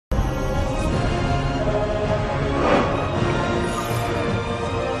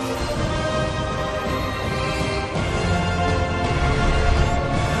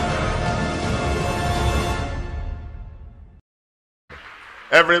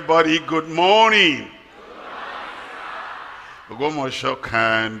Everybody, good morning. Ogbomosho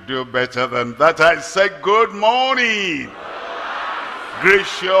can do better than that. I said good morning.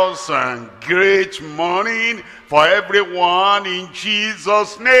 Gracious and great morning for everyone in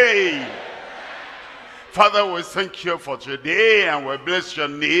Jesus' name. Father, we thank you for today and we bless your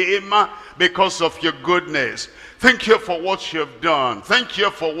name because of your goodness. Thank you for what you have done. Thank you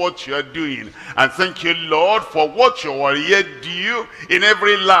for what you are doing. And thank you, Lord, for what you are yet do in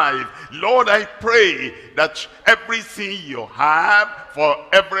every life. Lord, I pray that everything you have for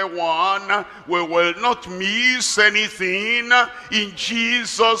everyone, we will not miss anything in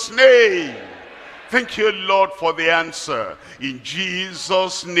Jesus' name. Thank you, Lord, for the answer. In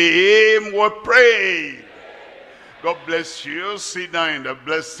Jesus' name we pray. God bless you. Sit down in the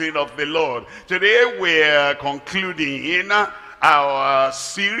blessing of the Lord. Today we are concluding our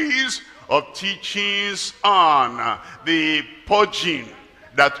series of teachings on the purging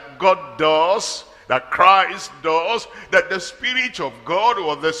that God does, that Christ does, that the Spirit of God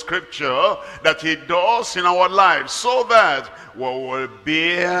or the Scripture that he does in our lives, so that we will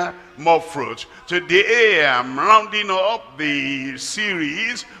bear more fruit. Today I'm rounding up the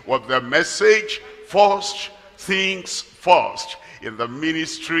series with the message, First Things First, in the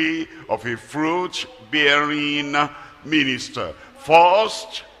ministry of a fruit-bearing minister.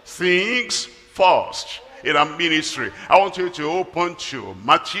 First things first in a ministry. I want you to open to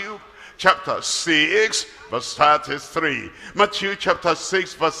Matthew chapter 6 verse 33. Matthew chapter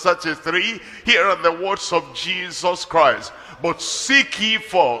 6 verse 33. Here are the words of Jesus Christ. But seek ye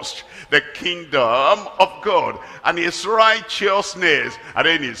first the kingdom of God and his righteousness. And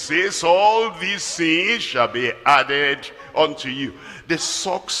then he says, all these things shall be added unto you. The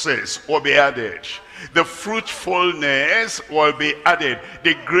success will be added. The fruitfulness will be added.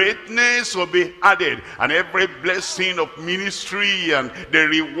 The greatness will be added. And every blessing of ministry and the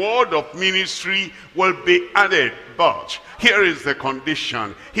reward of ministry will be added. But here is the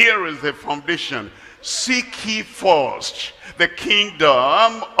condition. Here is the foundation. Seek ye first the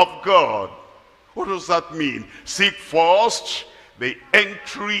kingdom of God. What does that mean? Seek first the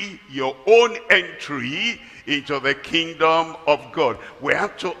entry, your own entry into the kingdom of God. We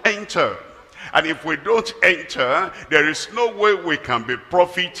have to enter. And if we don't enter, there is no way we can be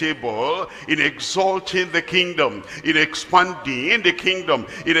profitable in exalting the kingdom, in expanding the kingdom,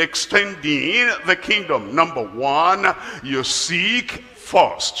 in extending the kingdom. Number one, you seek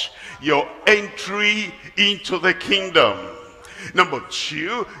first your entry into the kingdom. Number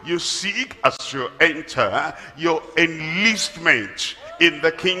two, you seek as you enter your enlistment in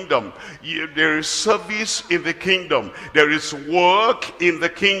the kingdom. There is service in the kingdom. There is work in the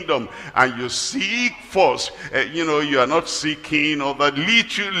kingdom. And you seek first. You are not seeking other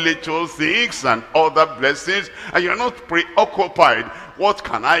little things and other blessings. And you're not preoccupied. What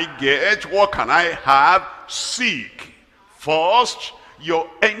can I get? What can I have? Seek first your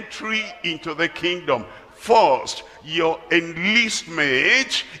entry into the kingdom. First, your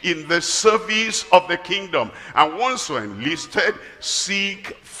enlistment in the service of the kingdom. And once you're enlisted,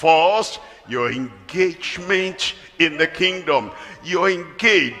 seek first your engagement in the kingdom. You're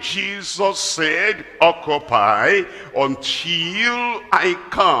engaged. Jesus said, occupy until I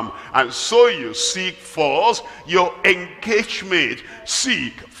come. And so you seek first your engagement.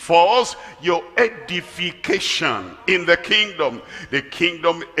 Seek first your edification in the kingdom. The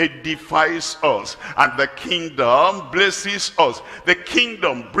kingdom edifies us, and the kingdom blesses us. The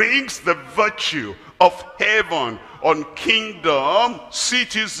kingdom brings the virtue of heaven on kingdom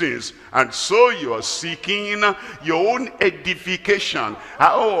citizens. And so you are seeking your own edification.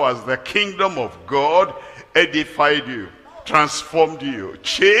 How has the kingdom of God edified you, transformed you,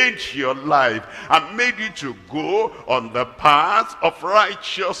 changed your life, and made you to go on the path of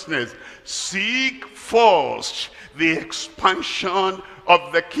righteousness? Seek first the expansion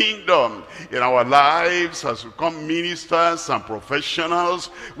of the kingdom in our lives as we become ministers and professionals.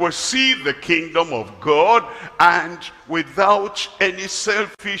 We see the kingdom of God, and without any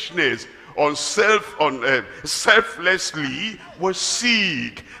selfishness, selflessly, we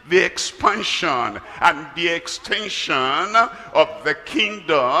seek the expansion and the extension of the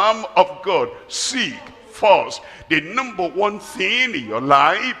kingdom of God. Seek first. The number one thing in your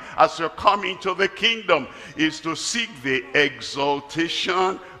life as you come into the kingdom is to seek the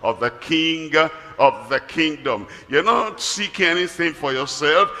exaltation of the King of the kingdom. You're not seeking anything for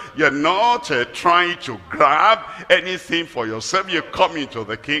yourself. You're not trying to grab anything for yourself. You come into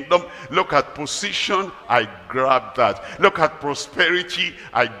the kingdom. Look at position, I grab that. Look at prosperity,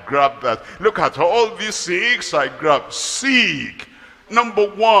 I grab that. Look at all these things, I grab. Seek. Number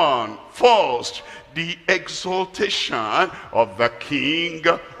one, first, the exaltation of the king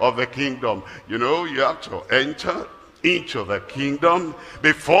of the kingdom. You know, you have to enter into the kingdom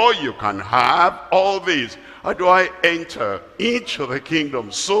before you can have all this. How do I enter into the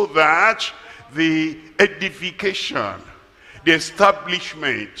kingdom? So that the edification, the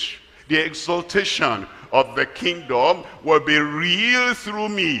establishment, the exaltation of the kingdom will be real through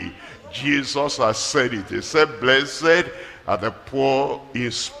me. Jesus has said it. He said, blessed are the poor in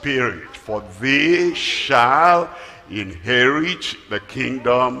spirit, for they shall inherit the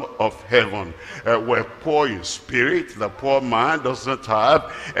kingdom of heaven. We're poor in spirit. The poor man doesn't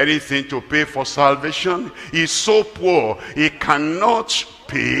have anything to pay for salvation. He's so poor, he cannot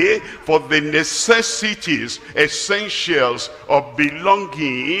pay for the necessities, essentials of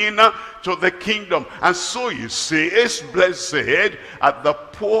belonging to the kingdom. And so he says, blessed are the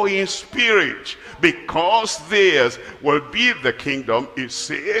poor in spirit, because theirs will be the kingdom. It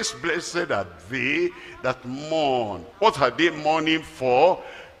says, blessed are they that mourn. What are they mourning for?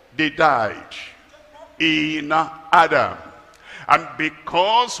 They died in Adam. And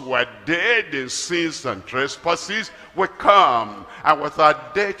because we're dead in sins and trespasses, we come, and with our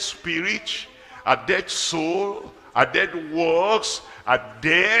dead spirit, our dead soul, our dead works, our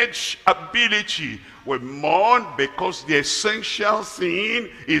dead ability, we mourn because the essential thing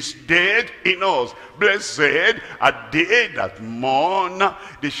is dead in us. Blessed are they that mourn,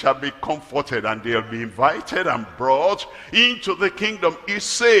 they shall be comforted, and they'll be invited and brought into the kingdom. It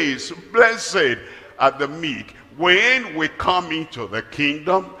says, blessed are the meek. When we come into the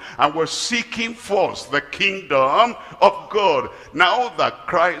kingdom and we're seeking first the kingdom of God, now that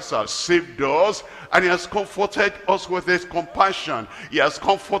Christ has saved us and he has comforted us with his compassion, he has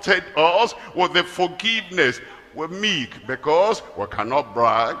comforted us with the forgiveness, we're meek because we cannot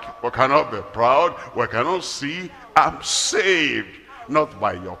brag, we cannot be proud, we cannot see, I'm saved, not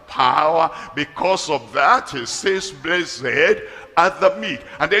by your power. Because of that, it says, blessed are the meek.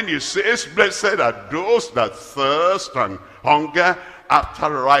 And then he says, blessed are those that thirst and hunger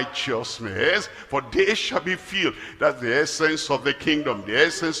after righteousness, for they shall be filled. That's the essence of the kingdom. The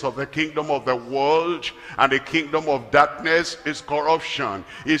essence of the kingdom of the world and the kingdom of darkness is corruption,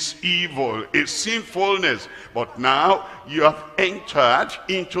 is evil, is sinfulness. But now you have entered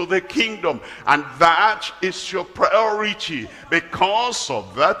into the kingdom, and that is your priority. Because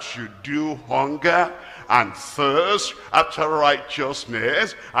of that, you do hunger and thirst after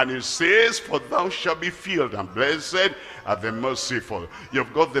righteousness. And it says, for thou shalt be filled, and blessed are the merciful.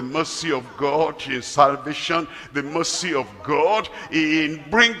 You've got the mercy of God in salvation, the mercy of God in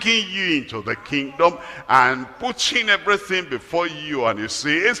bringing you into the kingdom and putting everything before you. And it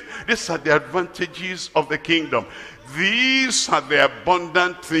says, these are the advantages of the kingdom. These are the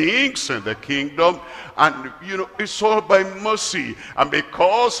abundant things in the kingdom. And you know, it's all by mercy. And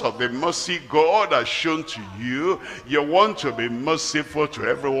because of the mercy God has shown to you, you want to be merciful to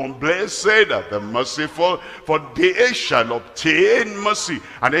everyone. Blessed are the merciful, for they shall obtain mercy.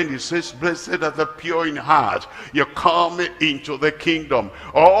 And then he says, blessed are the pure in heart. You come into the kingdom.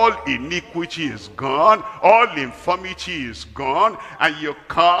 All iniquity is gone, all infirmity is gone, and you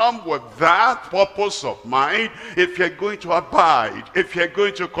come with that purpose of mind. If you're going to abide, if you're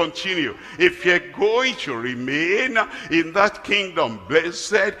going to continue, if you're going to remain in that kingdom,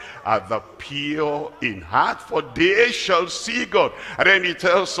 blessed are the pure in heart, for they shall see God. And then he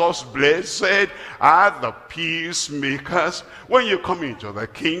tells us, blessed are the peacemakers. When you come into the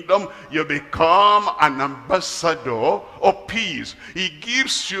kingdom, you become an ambassador of peace. He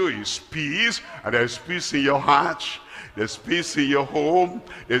gives you his peace, and there's peace in your heart, there's peace in your home,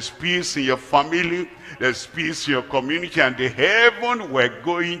 there's peace in your family, there's peace in your community. And the heaven we're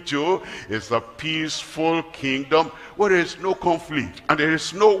going to is a peaceful kingdom where there is no conflict and there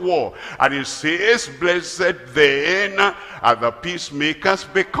is no war. And it says, blessed then are the peacemakers,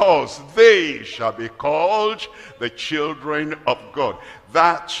 because they shall be called the children of God.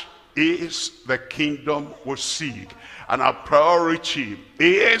 That is the kingdom we seek. And our priority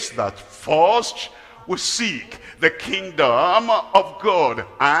is that first we seek the kingdom of God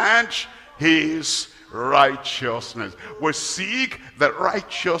and his righteousness. We seek the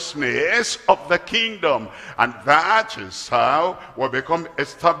righteousness of the kingdom, and that is how we become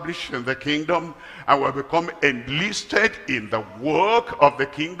established in the kingdom, and we become enlisted in the work of the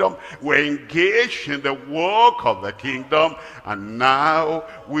kingdom. We're engaged in the work of the kingdom, and now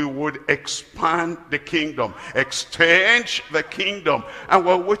we would expand the kingdom, extend the kingdom, and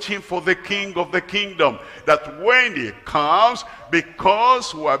we're waiting for the king of the kingdom, that when he comes,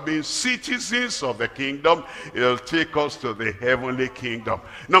 because we have been citizens of the kingdom, he'll take us to the heavenly kingdom.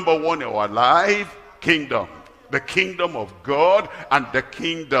 Number one in our life, kingdom. the kingdom of God and the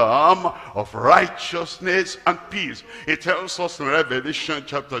kingdom of righteousness and peace. It tells us in Revelation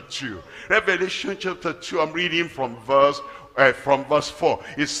chapter 2. Revelation chapter 2, I'm reading from verse 4.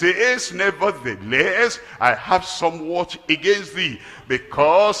 It says, nevertheless, I have somewhat against thee,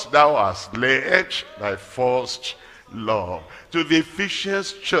 because thou hast left thy first love. To the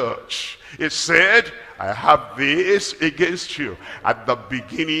Ephesians church, it said, I have this against you. At the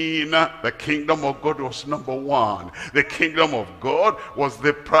beginning, the kingdom of God was number one. The kingdom of God was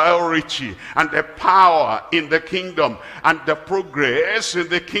the priority, and the power in the kingdom, and the progress in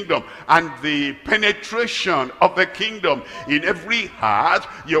the kingdom, and the penetration of the kingdom in every heart.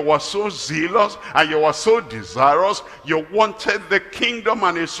 You were so zealous, and you were so desirous. You wanted the kingdom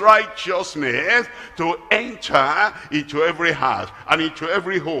and its righteousness to enter into every heart, and into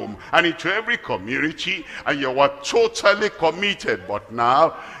every home, and into every community, and you were totally committed. But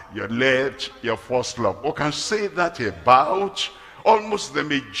now you left your first love. Who can say that about almost the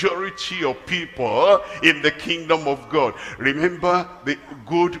majority of people in the kingdom of God? Remember the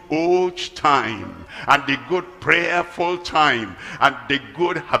good old time, and the good prayerful time, and the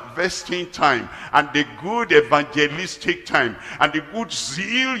good harvesting time, and the good evangelistic time, and the good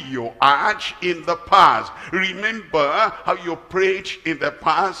zeal you had in the past. Remember how you prayed in the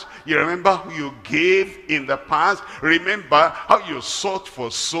past. You remember how you gave in the past. Remember how you sought for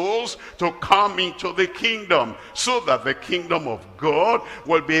souls to come into the kingdom, so that the kingdom of God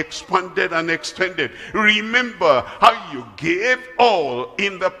will be expanded and extended. Remember how you gave all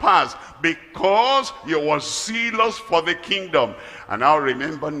in the past, because you were zealous for the kingdom. And now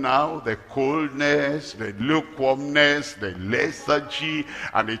remember now the coldness, the lukewarmness, the lethargy,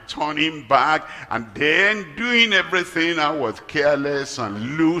 and the turning back, and then doing everything now with careless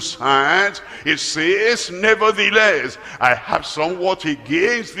and loose hands. It says, nevertheless, I have somewhat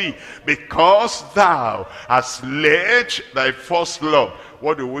against thee, because thou hast left thy first love.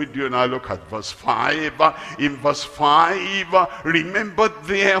 What do we do now? Look at verse 5. In verse 5, remember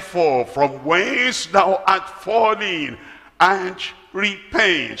therefore from whence thou art fallen, and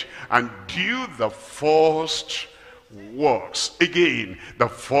repent, and do the first works. Again, the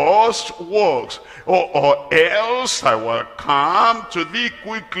first works, or else I will come to thee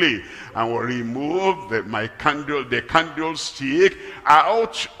quickly, and will remove the candlestick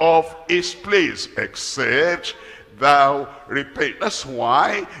out of its place, except thou repent. That's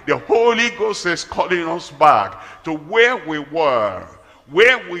why the Holy Ghost is calling us back to where we were,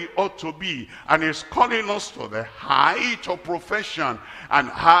 where we ought to be, and is calling us to the height of profession and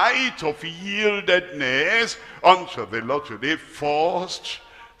height of yieldedness unto the Lord today. First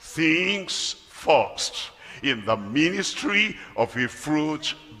things first, in the ministry of a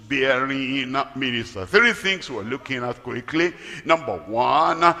fruit-bearing minister. 3 things we're looking at quickly. Number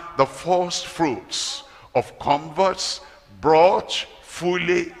 1, the first fruits of converts brought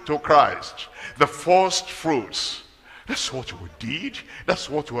fully to Christ. The first fruits. That's what we did. That's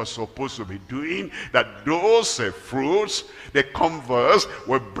what we are supposed to be doing. That those fruits, the converts,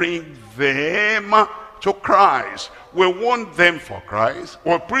 will bring them to Christ. We won them for Christ.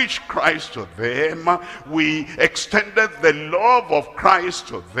 We preached Christ to them. We extended the love of Christ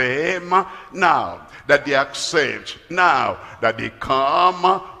to them. Now that they accept, now that they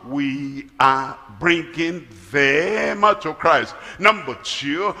come, we are bringing them to Christ. Number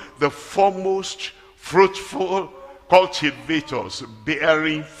 2, the foremost fruitful cultivators,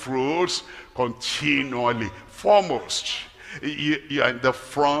 bearing fruits continually. Foremost. You are in the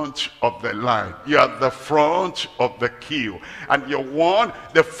front of the line. You are at the front of the queue. And you want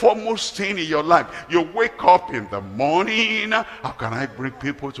the foremost thing in your life. You wake up in the morning. How can I bring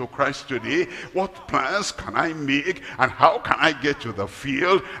people to Christ today? What plans can I make? And how can I get to the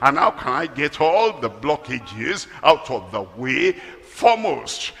field? And how can I get all the blockages out of the way?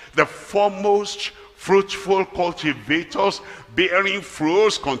 Foremost. The foremost fruitful cultivators, bearing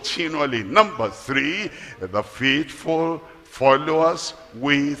fruits continually. Number 3, the faithful followers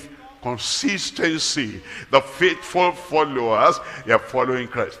with consistency. The faithful followers, they are following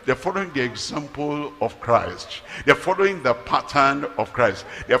Christ. They're following the example of Christ. They're following the pattern of Christ.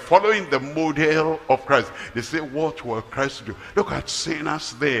 They're following the model of Christ. They say, what will Christ do? Look at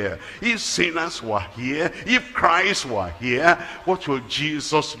sinners there. If sinners were here, if Christ were here, what will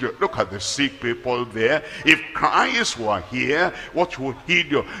Jesus do? Look at the sick people there. If Christ were here, what would he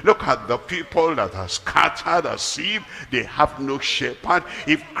do? Look at the people that are scattered as if they have no shepherd.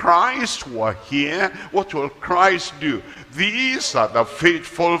 If Christ were here, what will Christ do? These are the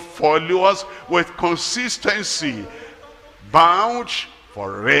faithful followers with consistency, bound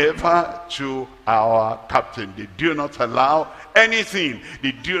forever to our captain. They do not allow anything.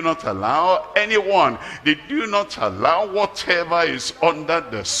 They do not allow anyone. They do not allow whatever is under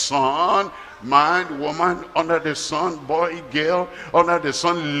the sun, man, woman, under the sun, boy, girl, under the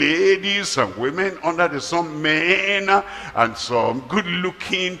sun, ladies and women, under the sun, men, and some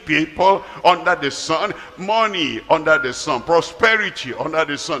good-looking people under the sun, money under the sun, prosperity under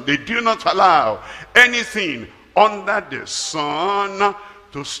the sun. They do not allow anything under the sun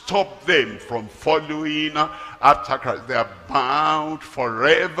to stop them from following after Christ. They are bound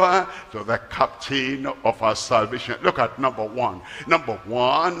forever to the captain of our salvation. Look at number one. Number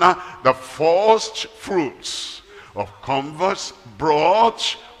one, the first fruits of converts brought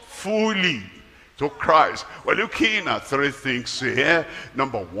fully to Christ. We're looking at three things here.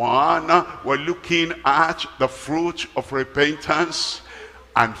 Number one, we're looking at the fruit of repentance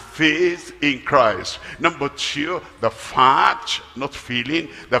and faith in Christ. Number two, the fact, not feeling,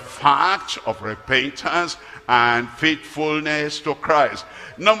 the fact of repentance and faithfulness to Christ.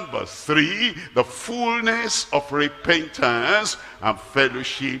 Number three, the fullness of repentance and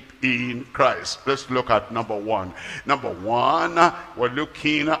fellowship in Christ. Let's look at number one. Number one, we're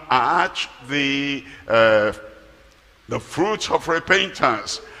looking at the fruit of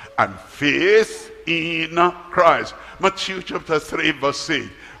repentance and faith in Christ. Matthew chapter 3 verse 8.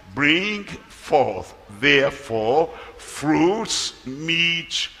 Bring forth therefore fruits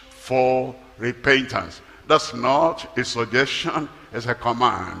meet for repentance. That's not a suggestion, it's a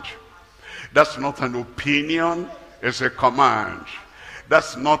command. That's not an opinion, it's a command.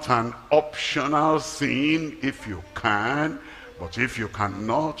 That's not an optional thing if you can, but if you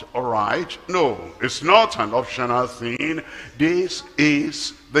cannot, all right. No, it's not an optional thing. This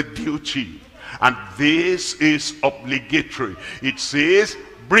is the duty. And this is obligatory. It says,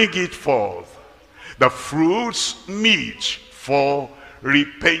 bring it forth. The fruits meet for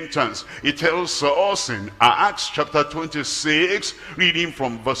repentance. It tells us in Acts chapter 26, reading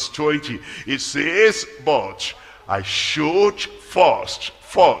from verse 20. It says, but I showed first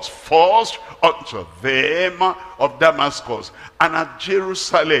unto them of Damascus and at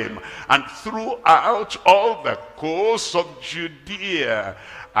Jerusalem and throughout all the coasts of Judea,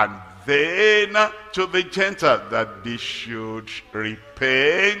 and then to the Gentiles, that they should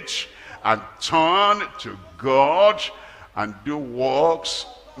repent and turn to God and do works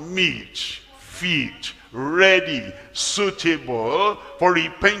meet, fit, ready, suitable for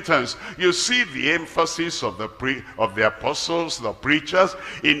repentance. You see the emphasis of the apostles, the preachers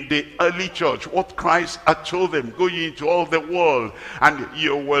in the early church. What Christ had told them, go ye into all the world and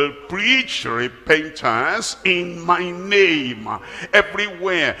you will preach repentance in my name.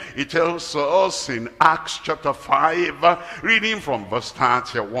 Everywhere. It tells us in Acts chapter 5, reading from verse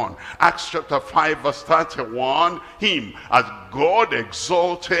 31. Acts chapter 5 verse 31, him as God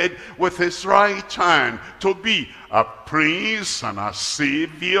exalted with his right hand to be a prince and a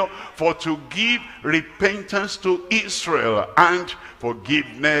savior, for to give repentance to Israel and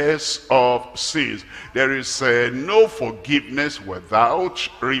forgiveness of sins. There is no forgiveness without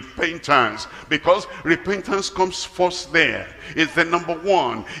repentance, because repentance comes first there. It's the number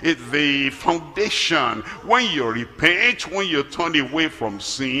one. It's the foundation. When you repent, when you turn away from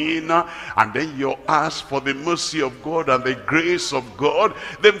sin, and then you ask for the mercy of God and the grace of God,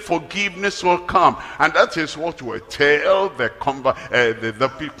 then forgiveness will come. And that is what we tell the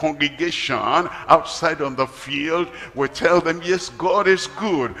congregation outside on the field. We tell them, yes, God is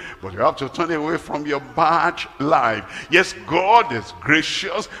good, but you have to turn away from your bad life. Yes, God is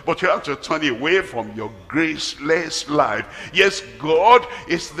gracious, but you have to turn away from your graceless life. Yes, God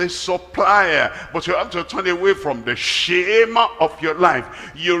is the supplier, but you have to turn away from the shame of your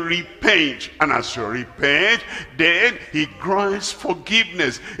life. You repent, and as you repent, then he grants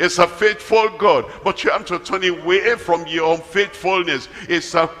forgiveness. It's a faithful God, but you have to turn away from your unfaithfulness.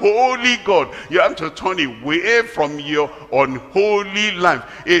 It's a holy God. You have to turn away from your unholy life.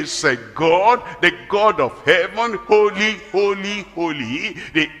 It's a God, the God of heaven, holy, holy, holy.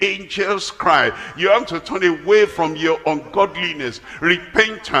 The angels cry. You have to turn away from your ungodliness.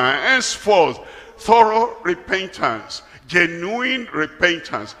 Repentance first. Thorough repentance. Genuine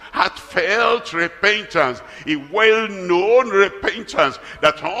repentance, heartfelt repentance, a well-known repentance,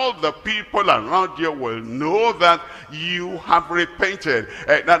 that all the people around you will know that you have repented.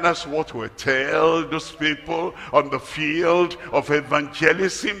 And that's what we tell those people on the field of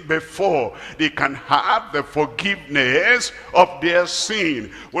evangelism before they can have the forgiveness of their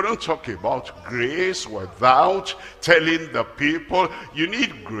sin. We don't talk about grace without telling the people, you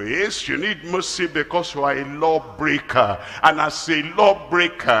need grace, you need mercy because you are a lawbreaker. And as a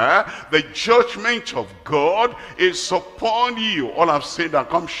lawbreaker, the judgment of God is upon you. All have sinned and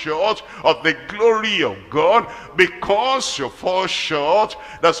come short of the glory of God. Because you fall short,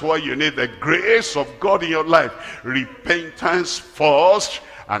 that's why you need the grace of God in your life. Repentance first,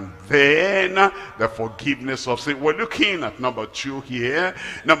 and then the forgiveness of sin. We're looking at number 2 here.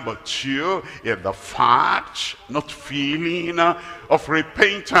 Number 2 is the fact, not feeling, of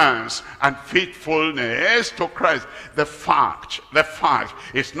repentance and faithfulness to Christ. The fact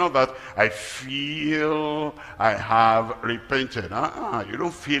is not that I feel I have repented. You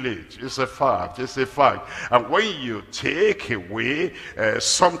don't feel it. It's a fact. It's a fact. And when you take away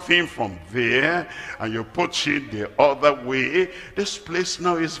something from there and you put it the other way, this place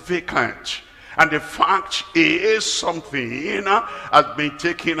now is vacant. And the fact is something has been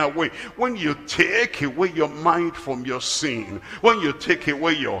taken away. When you take away your mind from your sin, when you take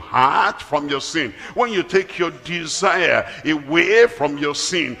away your heart from your sin, when you take your desire away from your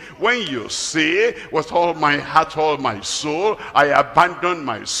sin, when you say, with all my heart, all my soul, I abandon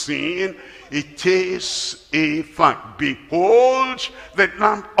my sin, it is a fact. Behold the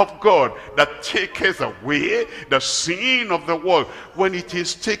Lamb of God that taketh away the sin of the world. When it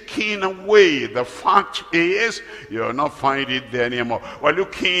is taken away, the fact is you'll not find it there anymore. We're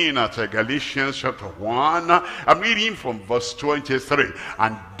looking at Galatians chapter 1. I'm reading from verse 23.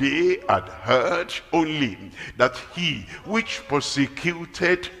 And they had heard only that he which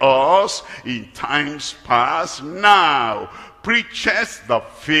persecuted us in times past now preaches the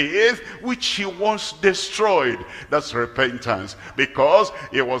faith which he once destroyed. That's repentance, because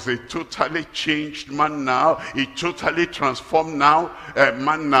he was a totally changed man now, a totally transformed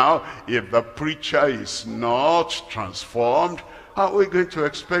man now. If the preacher is not transformed, how are we going to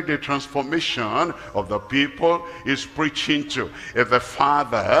expect the transformation of the people he's preaching to? If the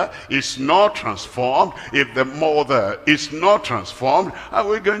father is not transformed, if the mother is not transformed, how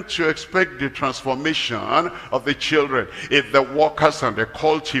are we going to expect the transformation of the children? If the workers and the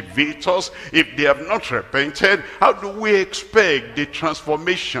cultivators, if they have not repented, how do we expect the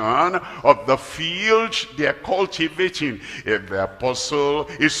transformation of the field they are cultivating? If the apostle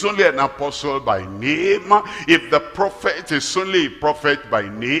is only an apostle by name, if the prophet is only a prophet by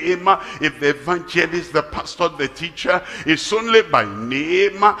name, if the evangelist, the pastor, the teacher is only by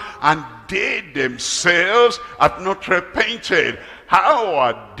name, and they themselves have not repented, how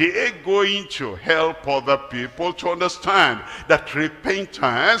are they going to help other people to understand that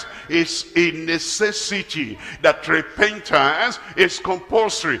repentance is a necessity, that repentance is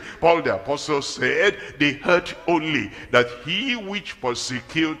compulsory? Paul the apostle said, they heard only that he which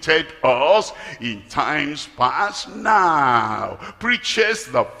persecuted us in times past now preaches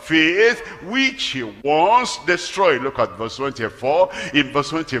the faith which he once destroyed. Look at verse 24. In verse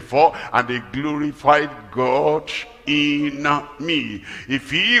 24, and they glorified God in me.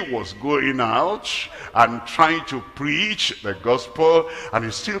 If he was going out and trying to preach the gospel and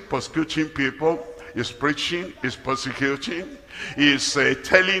he's still persecuting people, he's preaching, he's persecuting, he's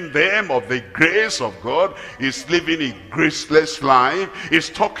telling them of the grace of God, he's living a graceless life, he's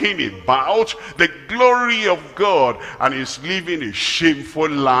talking about the glory of God, and he's living a shameful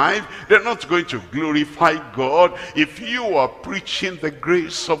life, they're not going to glorify God. If you are preaching the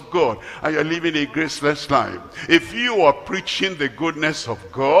grace of God and you're living a graceless life, if you are preaching the goodness of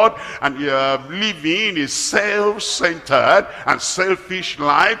God and you're living a self-centered and selfish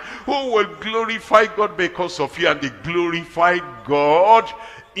life, who will glorify God because of you? And they glorified God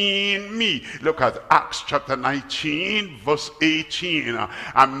in me. Look at Acts chapter 19 verse 18.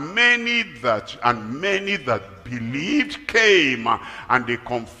 And many that believed came, and they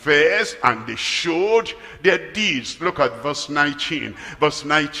confessed and they showed their deeds. Look at verse 19. Verse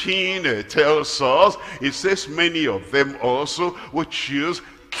 19 tells us, it says, many of them also which use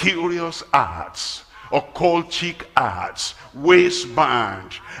curious arts, occultic arts,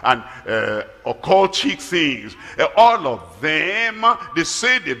 waistband, and occultic things. All of them, they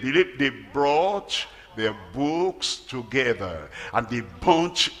say they believe, they brought their books together and they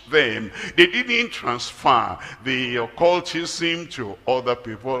burnt them. They didn't transfer the occultism to other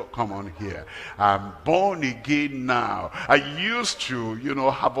people. Come on here, I'm born again now. I used to,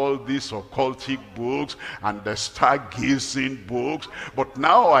 have all these occultic books and the stargazing books, but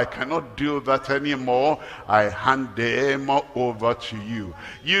now I cannot do that anymore. I hand them over to you.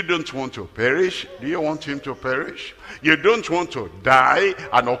 You don't want to perish. Do you want him to perish? You don't want to die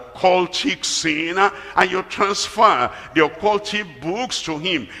an occultic sin and you transfer the occultic books to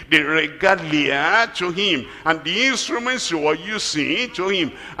him, the regalia to him, and the instruments you were using to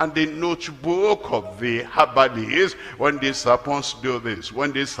him, and the notebook of the herbalist. When this happens, do this.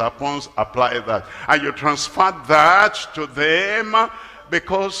 When this happens, apply that. And you transfer that to them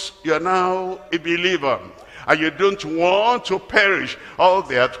because you're now a believer. And you don't want to perish. All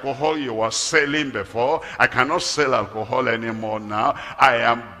the alcohol you were selling before, I cannot sell alcohol anymore now. I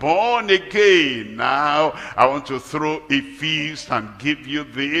am born again now. I want to throw a feast and give you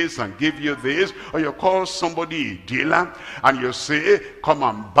this and give you this. Or you call somebody a dealer and you say, come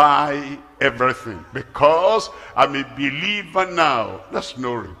and buy everything because I'm a believer now. That's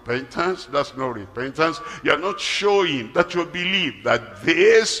no repentance. That's no repentance. You're not showing that you believe that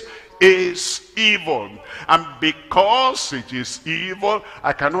this is evil, and because it is evil,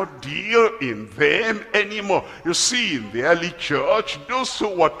 I cannot deal in them anymore. You see, in the early church, those who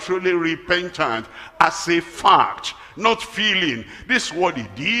were truly repentant, as a fact, not feeling, this is what he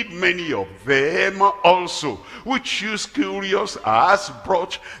did, many of them also, which you curious as,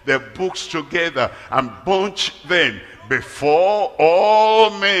 brought their books together and bunched them before all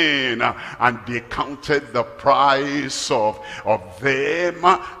men, and they counted the price of them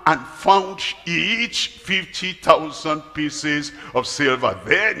and found each 50,000 pieces of silver.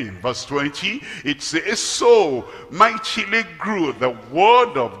 Then in verse 20 it says, so mightily grew the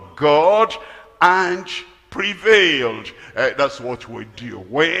word of God and prevailed. That's what we do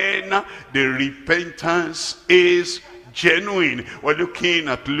when the repentance is genuine. We're looking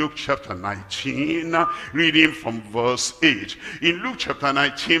at Luke chapter 19, reading from verse 8. In Luke chapter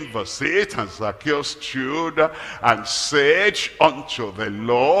 19 verse 8, and Zacchaeus stood and said unto the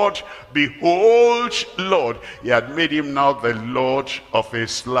Lord, behold, Lord. He had made him now the Lord of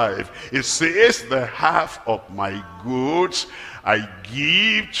his life. He says, the half of my goods I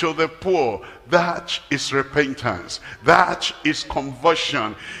give to the poor. That is repentance. That is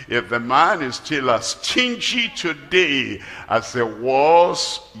conversion. If the man is still as stingy today as he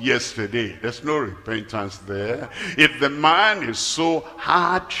was yesterday, there's no repentance there. If the man is so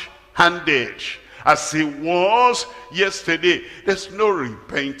hard-handed as he was yesterday, there's no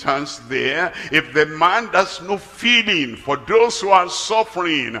repentance there. If the man has no feeling for those who are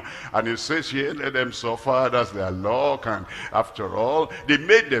suffering, and he says, yeah, let them suffer, that's their luck, and after all, they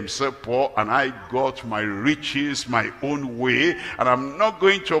made themselves poor, and I got my riches my own way, and I'm not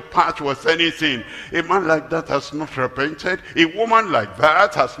going to part with anything. A man like that has not repented. A woman like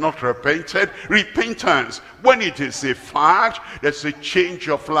that has not repented. Repentance, when it is a fact, there's a change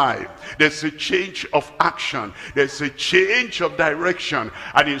of life, there's a change of action, there's a change of direction.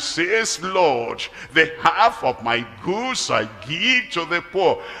 And it says, Lord, the half of my goods I give to the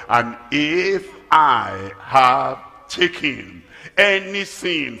poor, and if I have taken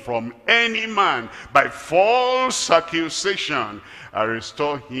anything from any man by false accusation, I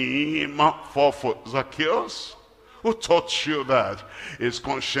restore him fourfold. Zacchaeus, who taught you that? His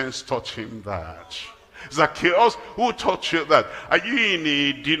conscience taught him that. Zacchaeus, who taught you that? Are you in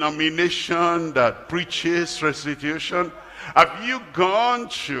a denomination that preaches restitution? Have you gone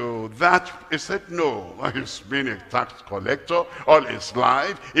to that? He said, no. He's been a tax collector all his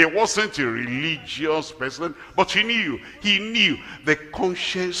life. He wasn't a religious person, but he knew. The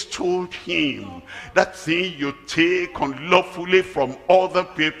conscience told him that thing you take unlawfully from other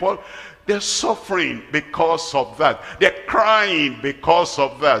people, they're suffering because of that. They're crying because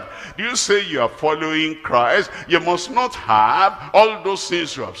of that. Do you say you are following Christ? You must not have all those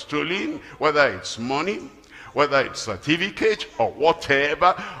things you have stolen, whether it's money, whether it's certificate or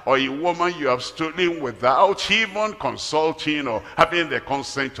whatever, or a woman you have stolen without even consulting or having the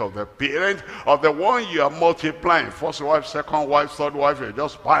consent of the parent, or the one you are multiplying, first wife, second wife, third wife, you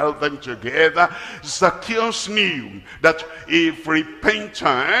just pile them together. Zacchaeus knew that if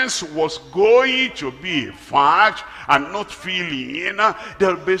repentance was going to be a fact and not feeling,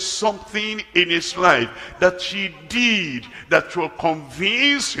 there'll be something in his life that he did that will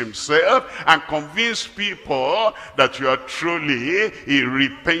convince himself and convince people that you are truly a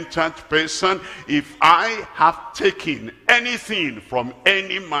repentant person. If I have taken anything from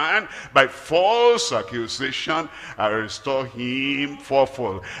any man by false accusation, I restore him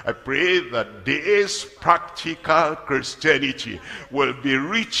fourfold. I pray that this practical Christianity will be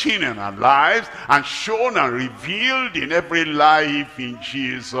reaching in our lives and shown and revealed in every life in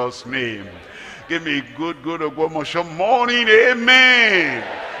Jesus' name. Give me good Ogbomosho morning, amen.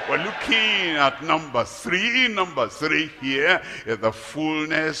 We're looking at number three. Number three here is the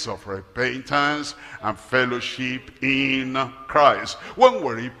fullness of repentance and fellowship in Christ. When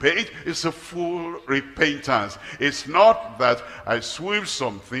we repent, it's a full repentance. It's not that I sweep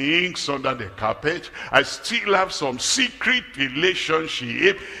some things under the carpet. I still have some secret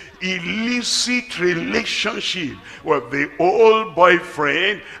relationship, illicit relationship with the old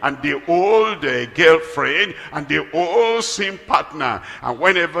boyfriend and the old girlfriend and the old sin partner. And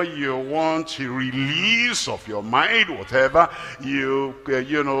whenever you want a release of your mind, whatever, you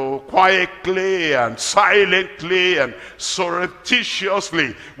quietly and silently and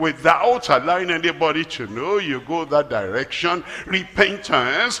surreptitiously, without allowing anybody to know, you go that direction.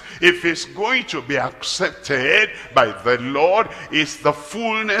 Repentance, if it's going to be accepted by the Lord, is the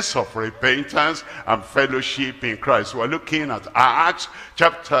fullness of repentance and fellowship in Christ. We're looking at Acts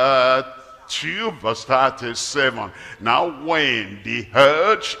chapter 2 verse 37. Now when they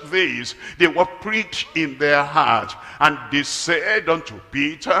heard this, they were pricked in their heart, and they said unto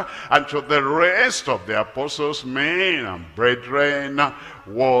Peter and to the rest of the apostles, men and brethren,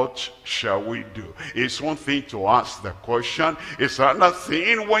 what shall we do? It's one thing to ask the question. It's another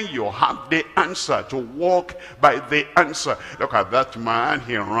thing when you have the answer, to walk by the answer. Look at that man.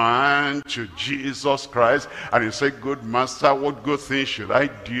 He ran to Jesus Christ and he said, good master, what good thing should I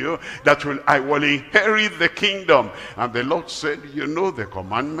do that I will inherit the kingdom? And the Lord said, you know the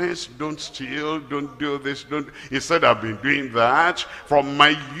commandments, don't steal, don't do this, don't. He said, I've been doing that from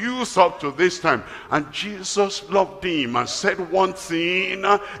my youth up to this time. And Jesus loved him and said, one thing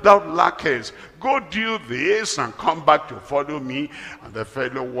thou lackest, go do this and come back to follow me. And the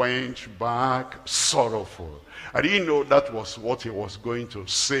fellow went back sorrowful. I didn't know that was what he was going to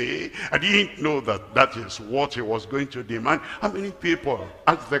say. I didn't know that that is what he was going to demand. How many people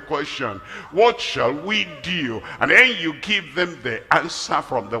ask the question, what shall we do? And then you give them the answer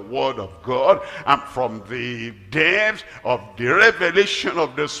from the word of God and from the depth of the revelation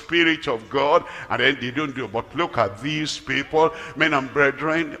of the Spirit of God, and then they don't do. But look at these people, men and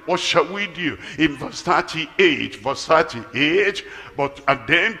brethren, what shall we do? In verse 38, and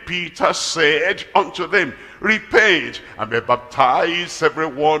then Peter said unto them, repent and be baptized every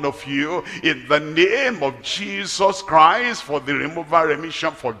one of you in the name of Jesus Christ for the removal,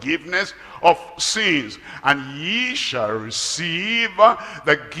 remission, forgiveness of sins, and ye shall receive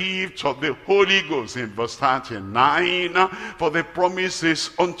the gift of the Holy Ghost. In verse 39, for the promise is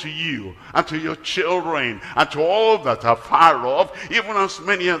unto you and to your children and to all that are far off, even as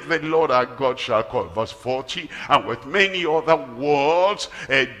many as the Lord our God shall call. Verse 40, and with many other words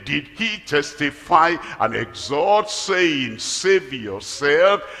did he testify and exhort, saying, save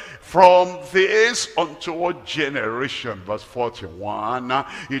yourself from this untoward generation. Verse 41,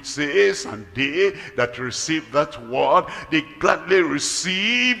 it says, and they that received that word, they gladly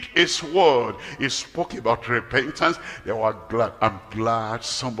received his word. He spoke about repentance. They were glad. I'm glad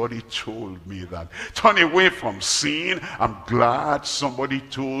somebody told me that. Turn away from sin. I'm glad somebody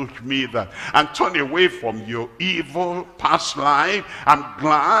told me that. And turn away from your evil past life. I'm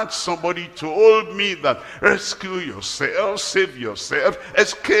glad somebody told me that. Rescue yourself, save yourself,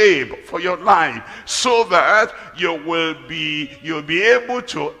 escape for your life, so that you'll be able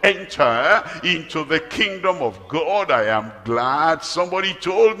to enter into the kingdom of God. I am glad somebody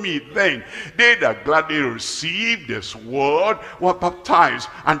told me then. They that gladly received this word were baptized,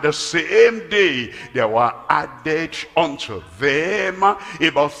 and the same day there were added unto them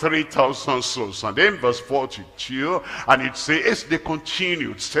about 3,000 souls. And then verse 42, and it says they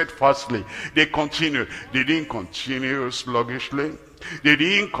continued steadfastly. They continued. They didn't continue sluggishly. They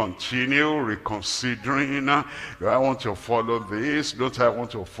didn't continue reconsidering, do I want to follow this? Don't I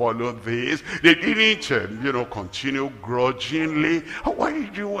want to follow this? They didn't, continue grudgingly. Why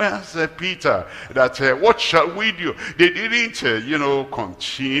did you ask Peter that, what shall we do? They didn't,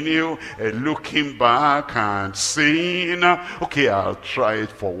 continue looking back and saying, okay, I'll try it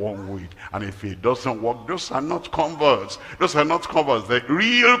for 1 week. And if it doesn't work, those are not converts. Those are not converts. The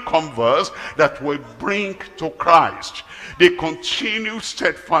real converts that will bring to Christ. They continue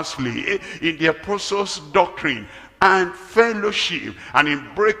steadfastly in the apostles' doctrine and fellowship, and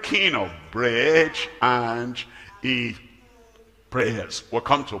in breaking of bread and in prayers. We'll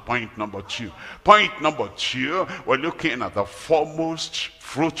come to point number 2. Point number 2, we're looking at the foremost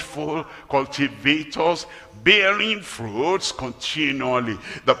fruitful cultivators, bearing fruits continually.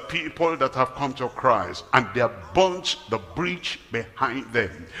 The people that have come to Christ, and they have burnt the breach behind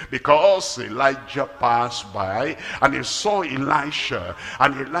them, because Elijah passed by and he saw Elisha,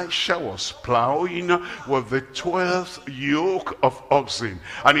 and Elisha was plowing with the 12th yoke of oxen,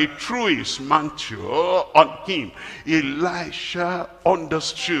 and he threw his mantle on him. Elisha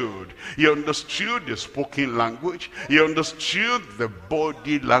understood. He understood the spoken language, he understood the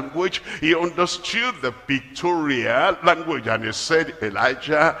body language, he understood the pictorial language, and he said,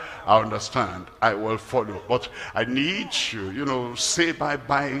 Elijah, I understand, I will follow, but I need to, say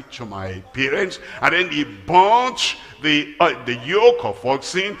bye-bye to my parents. And then he burnt the yoke of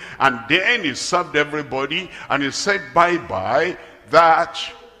oxen, and then he served everybody, and he said bye-bye. That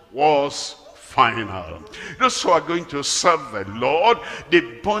was final. Those who are going to serve the Lord, they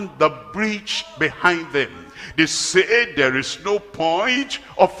burnt the breach behind them. They said there is no point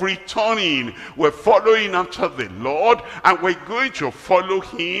of returning. We're following after the Lord, and we're going to follow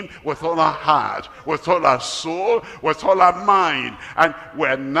him with all our heart, with all our soul, with all our mind. And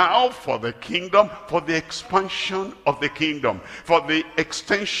we're now for the kingdom, for the expansion of the kingdom, for the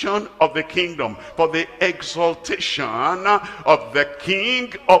extension of the kingdom, for the exaltation of the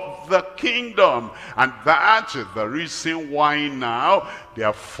king of the kingdom. And that is the reason why now they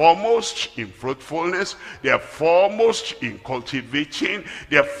are foremost in fruitfulness, they are foremost in cultivating,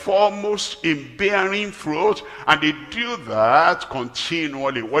 they are foremost in bearing fruit, and they do that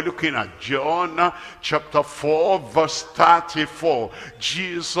continually. We're looking at John chapter 4 verse 34.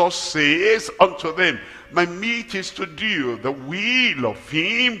 Jesus says unto them, my meat is to do the will of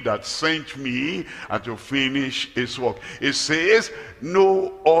him that sent me, and to finish his work. It says,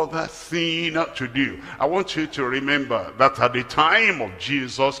 no other thing to do. I want you to remember that at the time of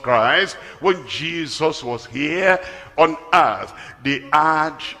Jesus Christ, when Jesus was here on earth, they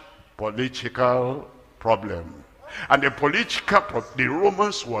had political problem. And the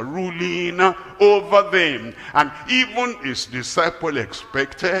Romans were ruling over them. And even his disciple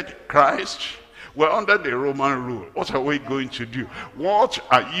expected Christ. We're under the Roman rule. What are we going to do? What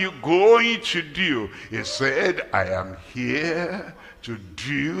are you going to do? He said, I am here to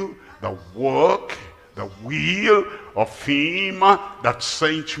do the work, the will of him that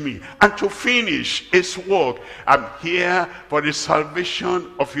sent me, and to finish his work. I'm here for the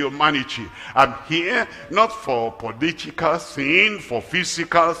salvation of humanity. I'm here not for political thing, for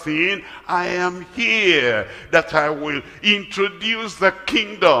physical thing. I am here that I will introduce the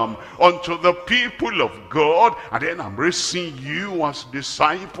kingdom unto the people of God, and then I'm raising you as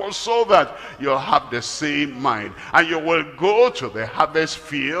disciples so that you'll have the same mind, and you will go to the harvest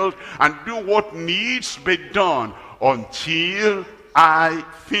field and do what needs be done until I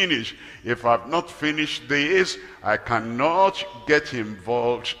finish. If I've not finished this, I cannot get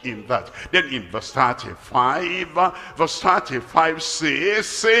involved in that. Then in verse 35 says,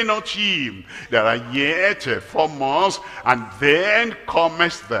 say not ye, there are yet 4 months, and then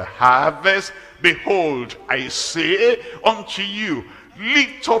cometh the harvest. Behold, I say unto you,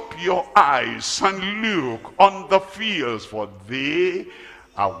 lift up your eyes and look on the fields, for they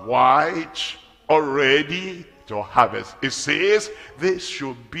are white already to harvest. It says this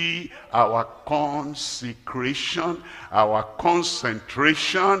should be our consecration, our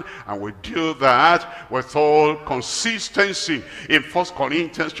concentration, and we do that with all consistency. In 1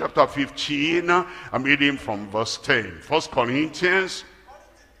 Corinthians chapter 15, I'm reading from verse 10. 1 Corinthians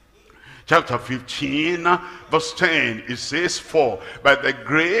chapter 15 verse 10, it says, for by the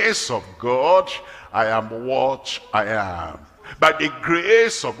grace of God I am what I am. By the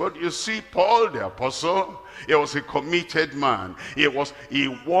grace of God. You see, Paul the apostle, he was a committed man. He was a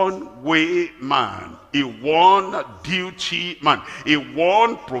one-way man, a one-duty man, a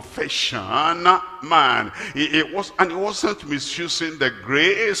one-profession man. He wasn't misusing the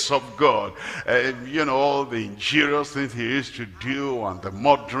grace of God. All the injurious things he used to do, and the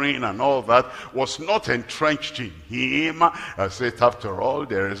murdering and all that was not entrenched in him. I said, after all,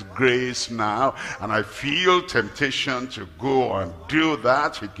 there is grace now, and I feel temptation to go and do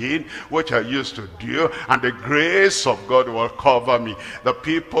that again, which I used to do, and the grace of God will cover me. The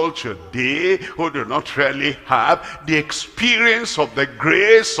people today who do not really have the experience of the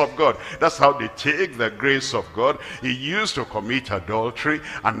grace of God, that's how they take the grace of God. He used to commit adultery,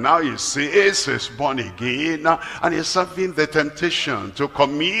 and now he says he's born again, and he's having the temptation to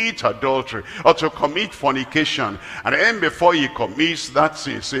commit adultery or to commit fornication, and then before he commits that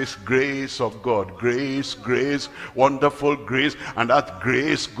sin, he says, grace of God, grace, grace, wonderful grace, and that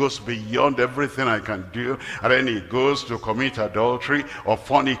grace goes beyond everything I can do. and then he goes to commit adultery or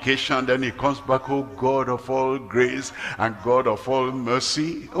fornication, then he comes back, oh God of all grace and God of all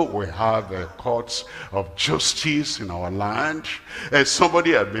mercy. Oh, we have courts of justice in our land.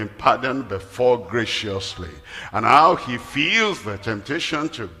 Somebody had been pardoned before graciously, and now he feels the temptation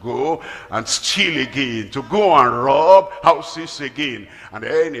to go and steal again, to go and rob houses again. And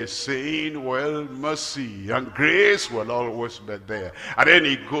then he's saying, well, mercy and grace will always be there. And then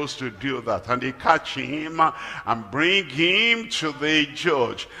he goes to do that, and they catch him and bring him to the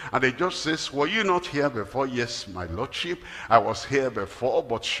judge. And the judge says, were you not here before? Yes, my lordship, I was here before,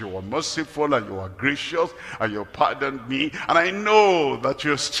 but you were merciful and you were gracious and you pardoned me, and I know that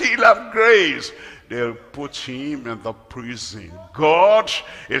you still have grace. They'll put him in the prison. God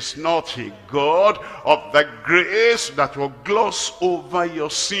is not a God of the grace that will gloss over your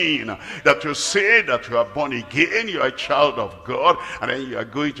sin, that you say that you are born again, you are a child of God, and then you are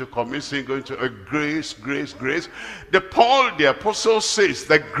going to commit sin, going to grace, grace, grace. Paul the apostle says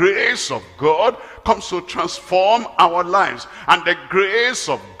the grace of God comes to transform our lives, and the grace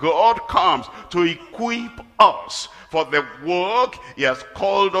of God comes to equip us for the work he has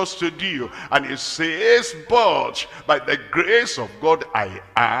called us to do. And he says, but by the grace of God I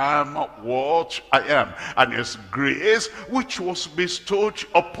am what I am. And his grace which was bestowed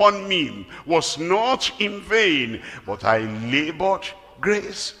upon me was not in vain, but I labored.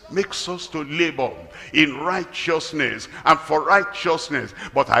 Grace makes us to labor in righteousness and for righteousness.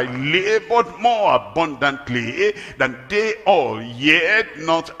 But I labored more abundantly than they all, yet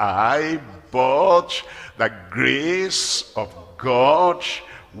not I, but the grace of God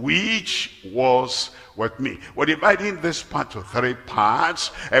which was with me. We're dividing this part to three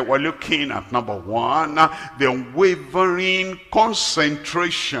parts. We're looking at number one, the unwavering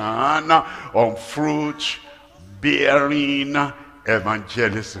concentration on fruit bearing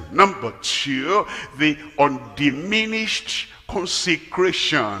evangelism. Number two, the undiminished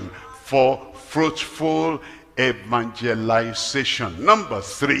consecration for fruitful evangelization. Number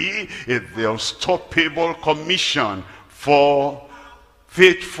three is the unstoppable commission for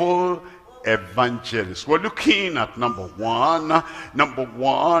faithful evangelists. We're looking at number one, the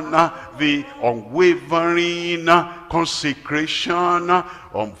unwavering consecration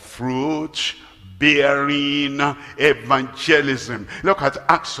on fruit bearing evangelism. Look at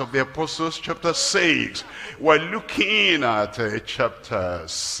Acts of the Apostles chapter 6. We're looking at chapter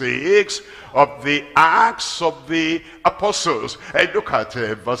 6 of the Acts of the Apostles. Look at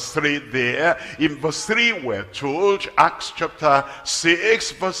verse 3 there. In verse 3 we're told, Acts chapter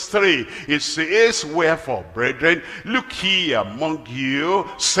 6 verse 3, it says, wherefore, brethren, look ye among you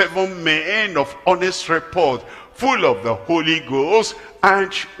 7 men of honest report, full of the Holy Ghost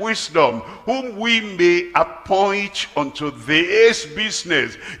and wisdom, whom we may appoint unto this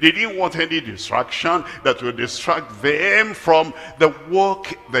business. They didn't want any distraction that would distract them from the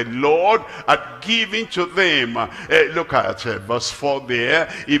work the Lord had given to them. Look at verse 4 there.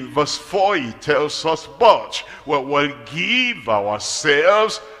 In verse 4 he tells us, but we will give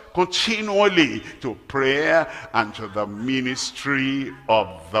ourselves continually to prayer and to the ministry of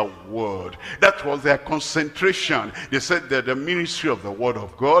the word. That was their concentration. They said that the ministry of the word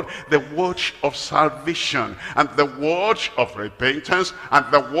of God, the word of salvation, and the word of repentance, and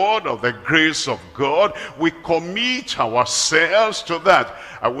the word of the grace of God, we commit ourselves to that.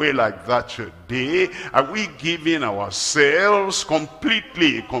 Are we like that today? Are we giving ourselves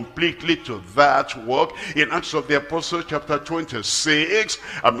completely to that work? In Acts of the Apostles chapter 26,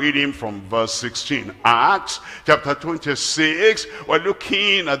 I'm reading from verse 16. Acts chapter 26, we're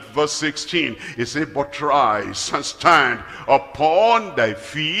looking at verse 16. It says, but rise and stand upon thy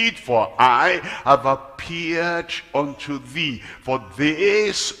feet, for I have appeared unto thee for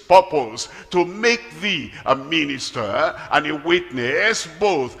this purpose, to make thee a minister and a witness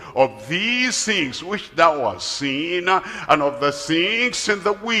both of these things which thou hast seen, and of the things in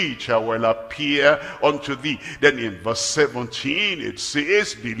the which I will appear unto thee. Then in verse 17 it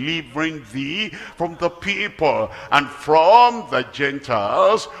says, delivering thee from the people and from the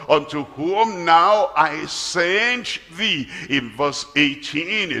Gentiles, unto whom now I send thee. In verse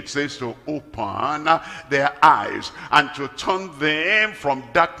 18 it says, to open their eyes and to turn them from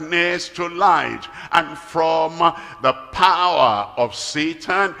darkness to light, and from the power of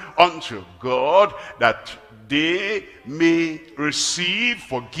Satan unto God, that they may receive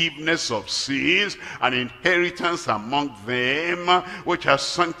forgiveness of sins and inheritance among them which are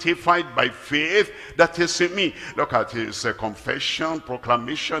sanctified by faith that is in me. Look at his confession,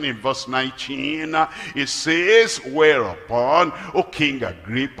 proclamation in verse 19. It says, whereupon, O King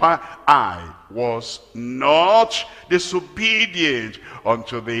Agrippa, I was not disobedient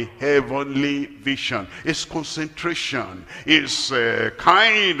unto the heavenly vision. His concentration, his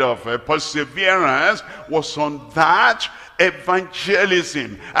kind of perseverance was on that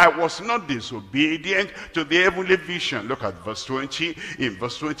evangelism. I was not disobedient to the heavenly vision. Look at verse 20. In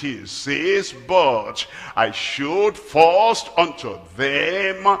verse 20 it says, but I showed first unto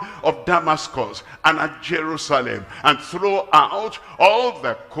them of Damascus and at Jerusalem and throughout all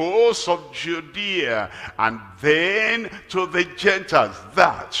the coasts of Judea, and then to the Gentiles,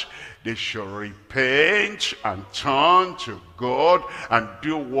 that they shall repent and turn to God and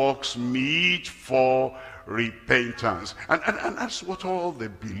do works meet for repentance. And that's what all the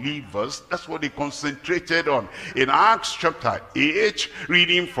believers, that's what they concentrated on. In Acts chapter 8,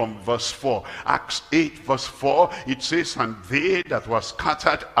 reading from verse 4. Acts 8 verse 4, it says, and they that were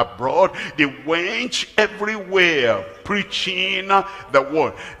scattered abroad, they went everywhere preaching the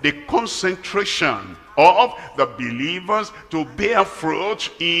word. The concentration of the believers to bear fruit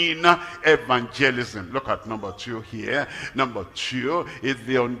in evangelism. Look at number 2 here. Number 2 is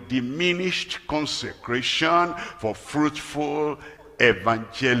the undiminished consecration for fruitful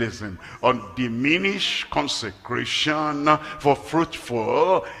evangelism. Undiminished consecration for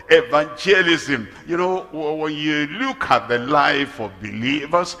fruitful evangelism. You know, when you look at the life of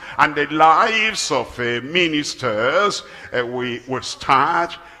believers and the lives of ministers, we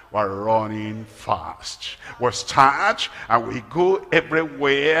start, we're running fast. We start and we go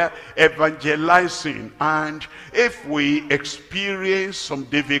everywhere evangelizing. And if we experience some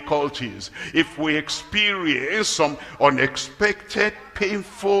difficulties, if we experience some unexpected,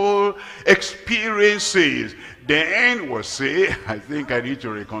 painful experiences, then we'll say, I think I need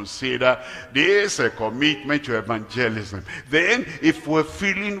to reconsider this commitment to evangelism. Then if we're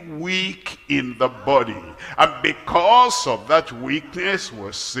feeling weak in the body, and because of that weakness,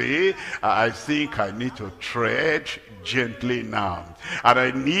 we'll say, I think I need to tread gently now. And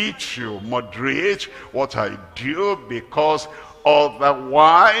I need to moderate what I do, because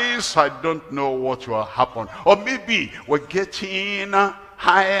otherwise I don't know what will happen. Or maybe we're getting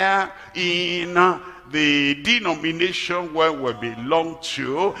higher in the denomination where we belong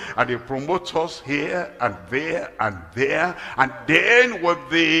to, and they promote us here and there and there, and then with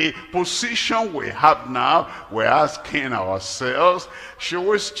the position we have now, we're asking ourselves, should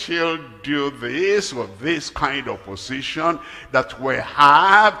we still do this with this kind of position that we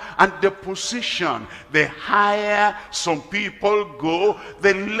have? And the position, the higher some people go,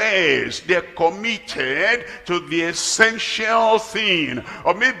 the less they're committed to the essential thing.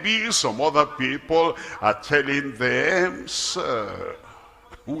 Or maybe some other people are telling them, sir,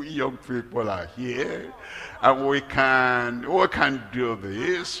 we young people are here and we can do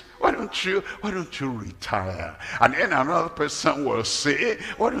this. Why don't you retire? And then another person will say,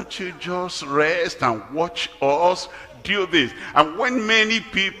 why don't you just rest and watch us do this? And when many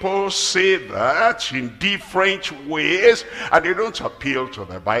people say that in different ways, and they don't appeal to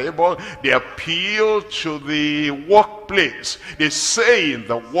the Bible, they appeal to the workplace. They say in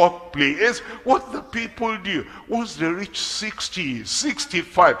the workplace what the people do. Once they reach 60,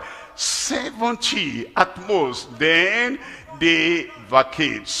 65, 70 at most, then they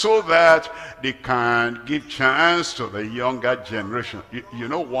vacate so that they can give chance to the younger generation. You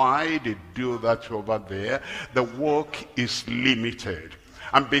know why they do that over there? The work is limited.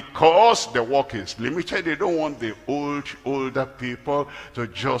 And because the work is limited, they don't want the older people to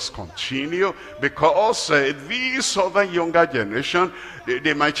just continue, because these other younger generation,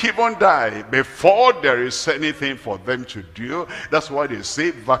 they might even die before there is anything for them to do. That's why they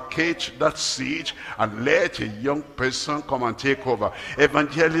say, vacate that seat and let a young person come and take over.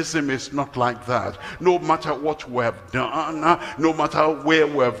 Evangelism is not like that. No matter what we have done, no matter where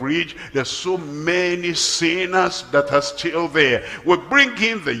we have reached, there's so many sinners that are still there. We bring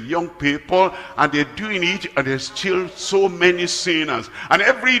in the young people and they're doing it, and there's still so many sinners. And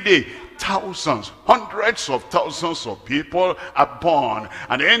every day, thousands, hundreds of thousands of people are born,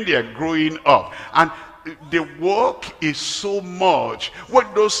 and then they're growing up. And the work is so much.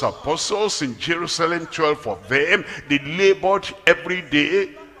 What those apostles in Jerusalem, 12 of them, they labored every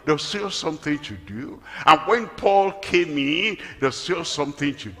day there's still something to do. And when Paul came in, there's still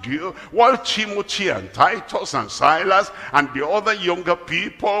something to do. While Timothy and Titus and Silas and the other younger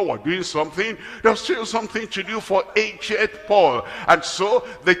people were doing something, there's still something to do for aged Paul. And so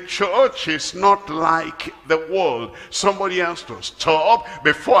the church is not like the world. Somebody has to stop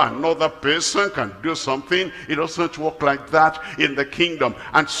before another person can do something. It doesn't work like that in the kingdom.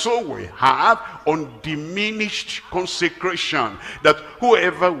 And so we have undiminished consecration, that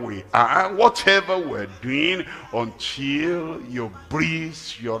whoever we are, whatever we're doing, until you breathe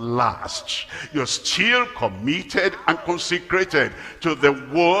your last, you're still committed and consecrated to the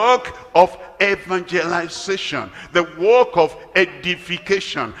work of evangelization, the work of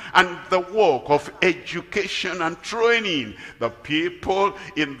edification, and the work of education and training the people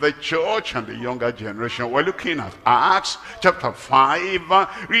in the church and the younger generation. We're looking at Acts chapter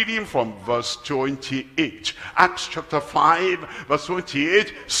 5, reading from verse 28. Acts chapter 5 verse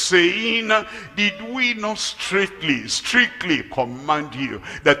 28, saying, did we not strictly command you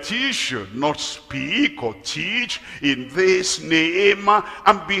that ye should not speak or teach in this name?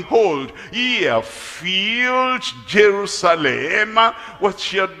 And behold, ye have filled Jerusalem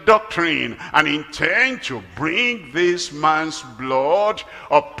with your doctrine, and intend to bring this man's blood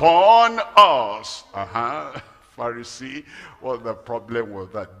upon us. Pharisee, well, the problem was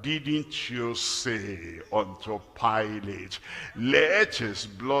that, didn't you say unto Pilate, let his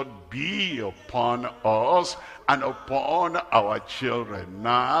blood be upon us and upon our children?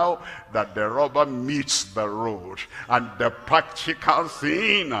 Now that the rubber meets the road and the practical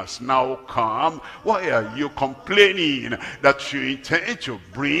thing has now come, why are you complaining that you intend to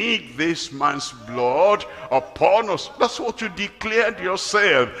bring this man's blood upon us? That's what you declared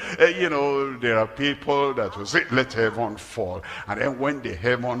yourself. There are people that will say, let heaven fall. And then when the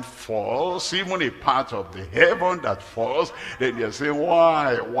heaven falls, even a part of the heaven that falls, then they say,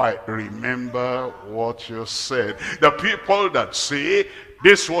 why? Remember what you said. The people that say,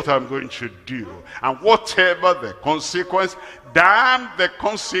 this is what I'm going to do, and whatever the consequence, damn the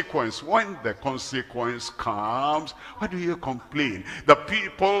consequence. When the consequence comes, why do you complain? The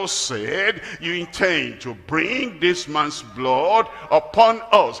people said, you intend to bring this man's blood upon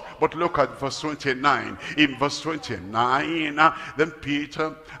us. But look at verse 29. In verse 29, then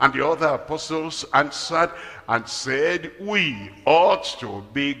Peter and the other apostles answered and said, we ought to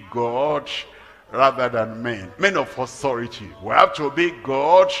obey God rather than men of authority. We have to obey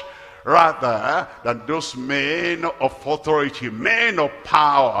God rather than those men of authority, men of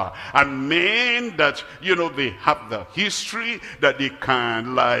power, and men that, they have the history that they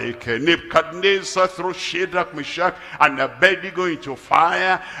can, like Nebuchadnezzar, throw Shadrach, Meshach, and Abednego into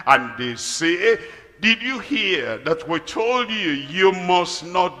fire, and they say, did you hear that we told you, you must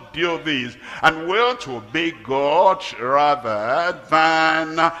not do this? And we ought to obey God rather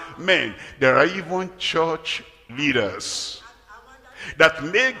than men. There are even church leaders that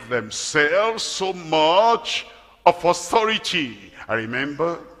make themselves so much of authority. I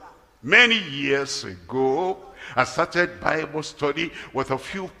remember many years ago, I started Bible study with a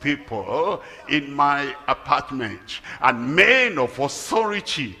few people in my apartment. And men of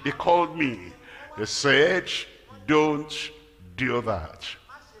authority, they called me. They said, don't do that.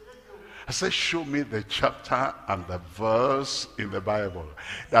 I said, show me the chapter and the verse in the Bible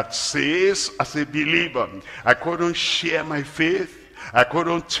that says, as a believer, I couldn't share my faith. I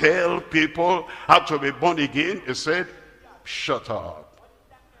couldn't tell people how to be born again. He said, shut up.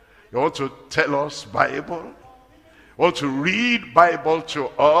 You want to tell us Bible? You want to read Bible to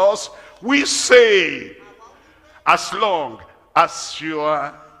us? We say, as long as you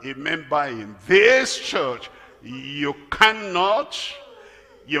are a member in this church, you cannot,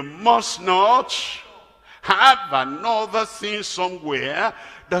 you must not have another thing somewhere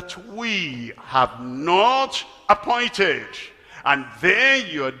that we have not appointed, and then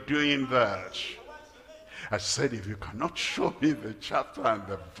you're doing that. I said, if you cannot show me the chapter and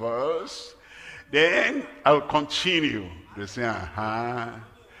the verse, then I'll continue. They say,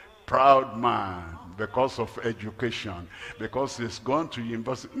 proud man, because of education, because he's gone to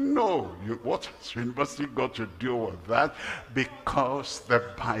university. No, what has university got to do with that? Because the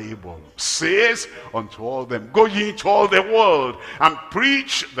Bible says unto all them, go ye into all the world and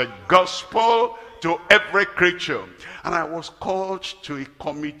preach the gospel to every creature. And I was called to a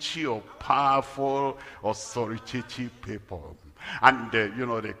committee of powerful, authoritative people. And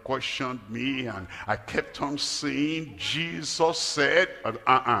they questioned me, and I kept on saying, Jesus said,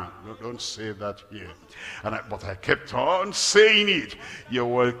 don't say that here. But I kept on saying it. You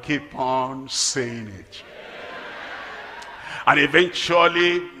will keep on saying it. And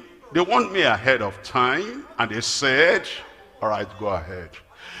eventually, they want me ahead of time, and they said, all right, go ahead.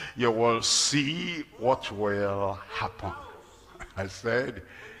 you will see what will happen. I said,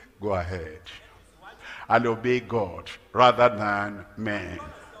 go ahead and obey God rather than men.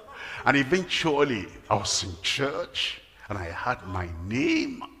 And eventually, I was in church, and I had my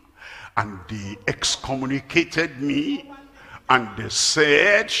name, and they excommunicated me, and they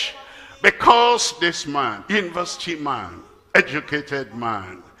said, because this man, university man, educated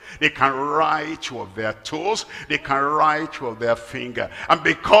man, they can write with their toes, they can write with their finger, and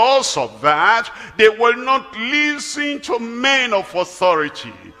because of that, they will not listen to men of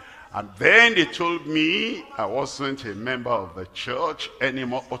authority. And then they told me I wasn't a member of the church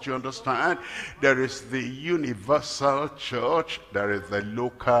anymore. But you understand, there is the universal church, there is the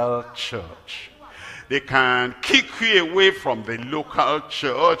local church. They can kick you away from the local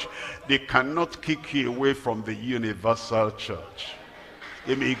church. They cannot kick you away from the universal church.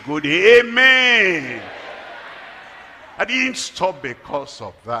 Give me a good amen. I didn't stop because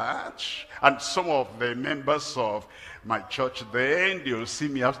of that. And some of the members of my church then, they'll see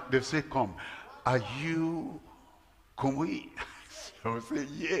me out, they'll say, come, are you Kumuyi? I will say,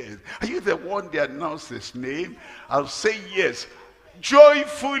 yes. Are you the one they announced his name? I'll say, yes.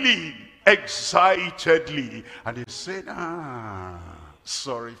 Joyfully, excitedly. And he said,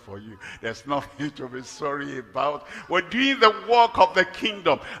 sorry for you. There's nothing to be sorry about. We're doing the work of the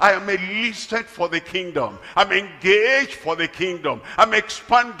kingdom. I am enlisted for the kingdom. I'm engaged for the kingdom. I'm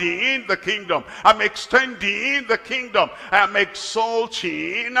expanding the kingdom. I'm extending the kingdom. I'm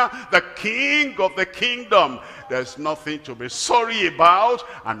exalting the king of the kingdom. There's nothing to be sorry about.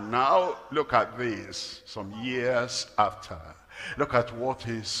 And now look at this, some years after. Look at what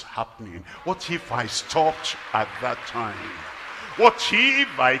is happening. What if I stopped at that time? What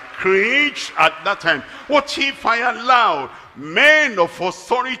if I preached at that time? What if I allowed men of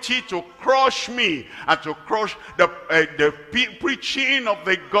authority to crush me and to crush the preaching of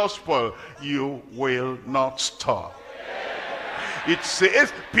the gospel? You will not stop. It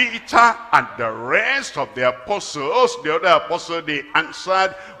says Peter and the rest of the apostles, the other apostles, they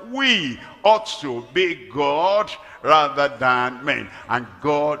answered, we ought to obey God rather than men, and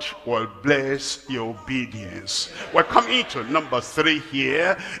God will bless your obedience. We're coming to number 3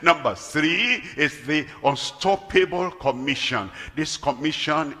 here. Number 3 is the unstoppable commission. This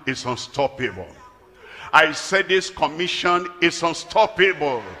commission is unstoppable. I said this commission is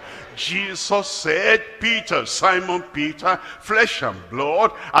unstoppable. Jesus said, Peter, Simon Peter, flesh and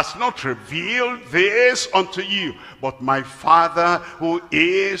blood has not revealed this unto you, but my Father who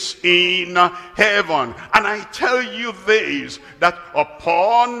is in heaven. And I tell you this, that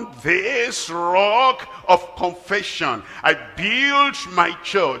upon this rock of confession I build my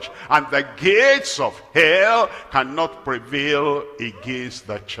church, and the gates of hell cannot prevail against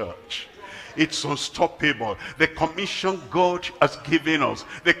the church. It's unstoppable. The commission God has given us,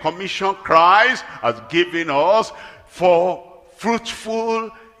 the commission Christ has given us for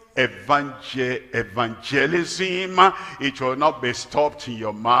fruitful evangelism. It will not be stopped in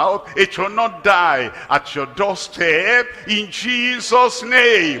your mouth. It will not die at your doorstep, in Jesus'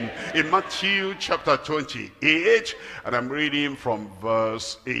 name. In Matthew chapter 28, and I'm reading from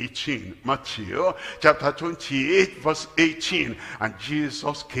verse 18. Matthew chapter 28 verse 18. And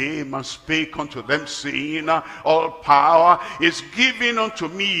Jesus came and spake unto them, saying, all power is given unto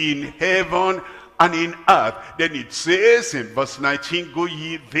me in heaven and in earth. Then it says in verse 19, go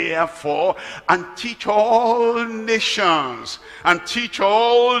ye therefore and teach all nations. And teach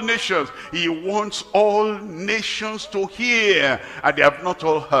all nations. He wants all nations to hear, and they have not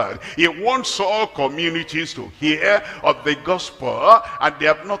all heard. He wants all communities to hear of the gospel, and they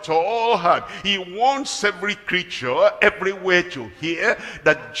have not all heard. He wants every creature everywhere to hear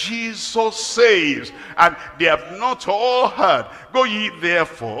that Jesus saves, and they have not all heard. Go ye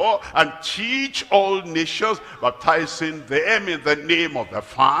therefore and teach all nations, baptizing them in the name of the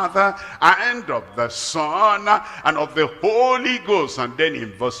Father and of the Son and of the Holy Ghost. And then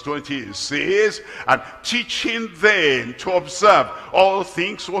in verse 20 it says, and teaching them to observe all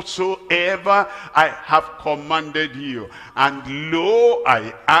things whatsoever I have commanded you. And lo,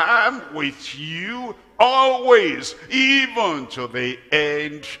 I am with you always, even to the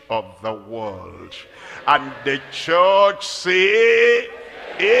end of the world. And the church say,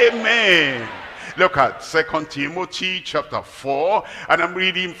 amen. Look at 2 Timothy chapter 4, and I'm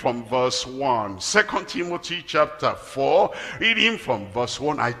reading from verse 1. 2 Timothy chapter 4, reading from verse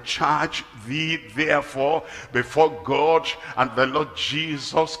 1. I charge thee therefore before God and the Lord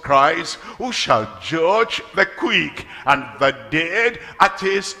Jesus Christ, who shall judge the quick and the dead at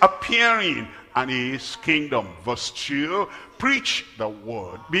his appearing and his kingdom. Verse 2, preach the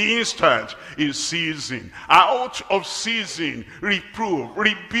word. Be instant in season, out of season, reprove,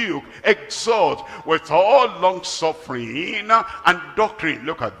 rebuke, exhort with all long suffering and doctrine.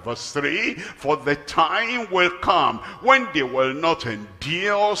 Look at verse 3. For the time will come when they will not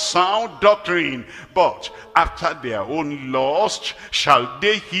endure sound doctrine, but after their own lust shall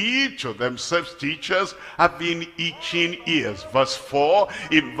they heed to themselves teachers, having itching ears. Verse 4.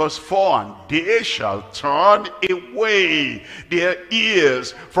 In verse 4, and they shall turn away their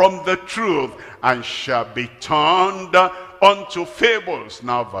ears from the truth, and shall be turned unto fables.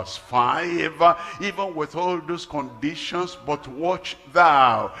 Now verse 5, even with all those conditions, but watch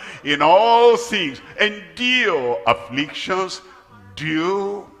thou in all things, endure afflictions,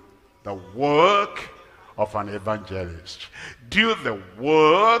 do the work of an evangelist. Do the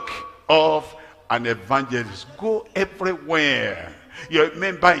work of an evangelist. Go everywhere. You're a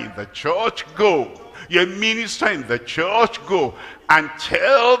member in the church, go. You're a minister in the church, go. And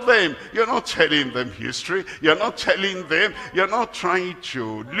tell them. You're not telling them history. You're not telling them. You're not trying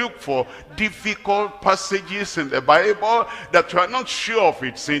to look for difficult passages in the Bible that you are not sure of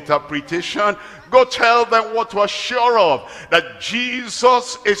its interpretation. Go tell them what we're sure of, that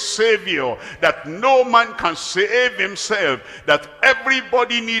Jesus is Savior, that no man can save himself, that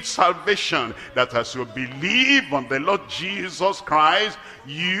everybody needs salvation, that as you believe on the Lord Jesus Christ,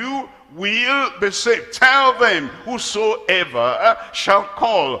 you will be saved. Tell them, whosoever shall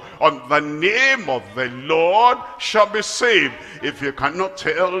call on the name of the Lord shall be saved. If you cannot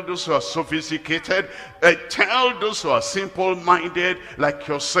tell those who are sophisticated, tell those who are simple-minded like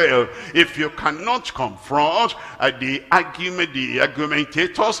yourself. If you cannot confront the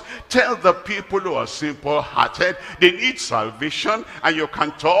argumentators, tell the people who are simple-hearted they need salvation, and you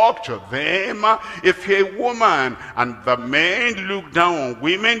can talk to them. If you're a woman and the men look down on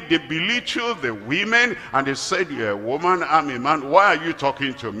women, they belittle the women, and they said, you're a woman, I'm a man, why are you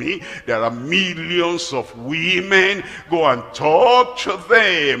talking to me? There are millions of women. Go and talk to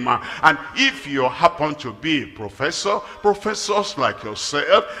them. And if you happen to be a professor, professors like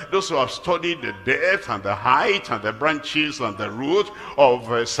yourself, those who have studied the depth and the height and the branches and the root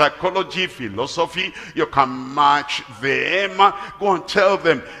of psychology, philosophy, you can match them. Go and tell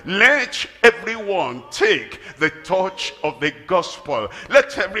them, let everyone take the touch of the gospel.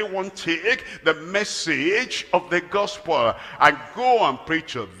 Let everyone take the message of the gospel and go and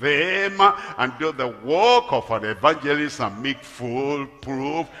preach to them and do the work of an evangelist and make full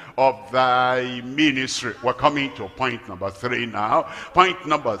proof of thy ministry. We're coming to point number 3 now. Point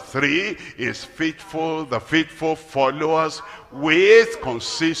number 3 is faithful, the faithful followers with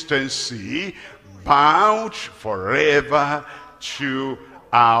consistency, bound forever to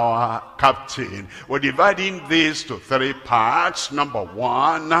our captain. We're dividing this to 3 parts. Number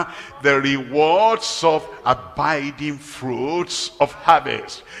 1, the rewards of abiding fruits of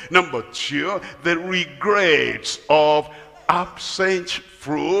harvest. Number 2, the regrets of absent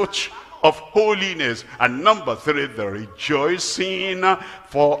fruit of holiness. And number 3, the rejoicing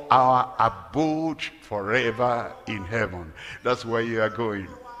for our abode forever in heaven. That's where you are going.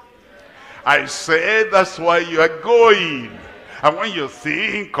 I said that's where you are going. And when you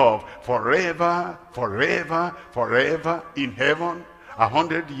think of forever, forever, forever in heaven,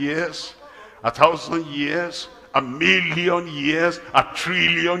 100 years, 1,000 years, 1,000,000 years,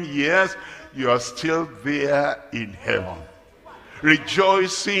 1,000,000,000,000 years, you are still there in heaven,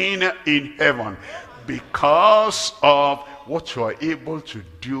 rejoicing in heaven because of what you are able to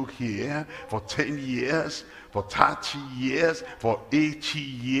do here for 10 years, for 30 years, for 80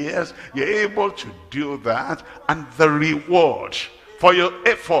 years. You're able to do that, and the reward for your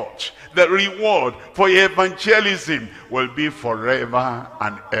effort, the reward for your evangelism will be forever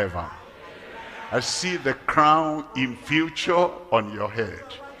and ever. I see the crown in future on your head.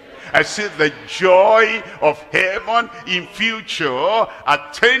 I see the joy of heaven in future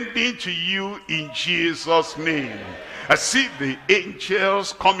attending to you in Jesus' name. I see the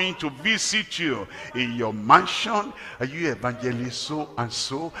angels coming to visit you in your mansion. Are you evangelist so and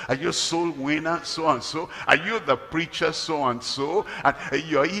so? Are you soul winner so and so? Are you the preacher so and so? And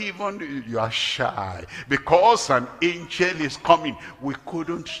you are shy because an angel is coming. We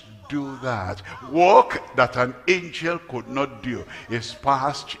couldn't do that. Work that an angel could not do is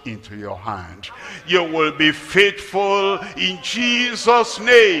passed into your hand. You will be faithful in Jesus'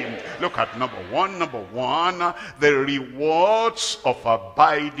 name. Look at number one, the rewards of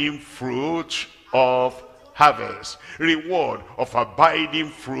abiding fruit of harvest. Reward of abiding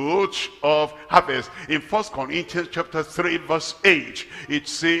fruit of harvest. In 1 Corinthians chapter 3 verse 8, it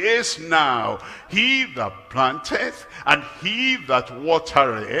says, now he that planteth and he that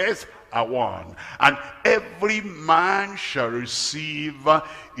watereth are one. And every man shall receive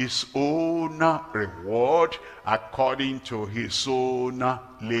his own reward according to his own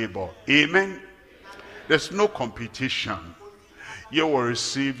labor. Amen. There's no competition. You will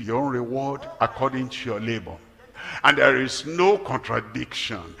receive your own reward according to your labor. And there is no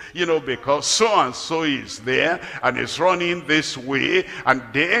contradiction, you know, because so-and-so is there and is running this way, and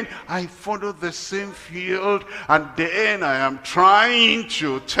then I follow the same field, and then I am trying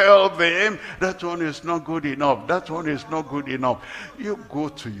to tell them that one is not good enough, that one is not good enough. You go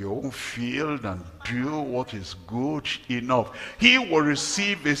to your own field and do what is good enough. He will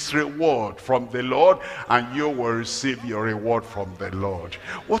receive his reward from the Lord, and you will receive your reward from the Lord.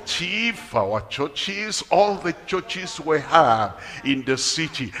 What if our churches, all the churches we have in the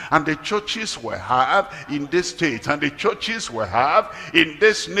city, and the churches we have in this state, and the churches we have in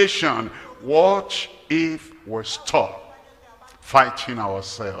this nation, what if we stop fighting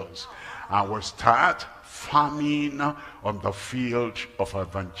ourselves and we start farming on the field of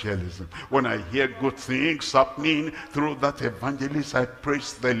evangelism? When I hear good things happening through that evangelist, I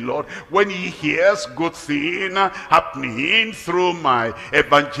praise the Lord. When he hears good thing happening through my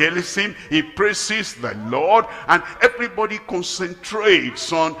evangelism, he praises the Lord, and everybody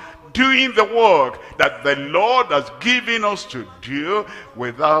concentrates on doing the work that the Lord has given us to do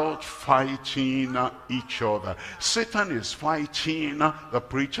without fighting each other. Satan is fighting the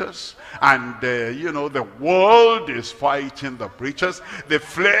preachers, and you know, the world is fighting the preachers. The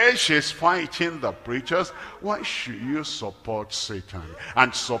flesh is fighting the preachers. Why should you support Satan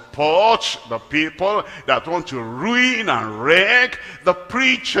and support the people that want to ruin and wreck the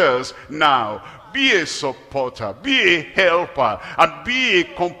preachers? Now, be a supporter, be a helper, and be a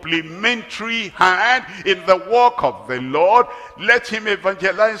complimentary hand in the work of the Lord. Let him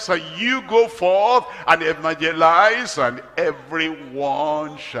evangelize, and you go forth and evangelize, and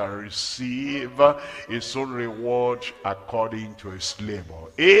everyone shall receive his own reward according to his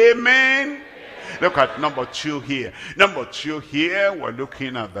labor. Amen. Look at number 2 here. Number 2 here, we're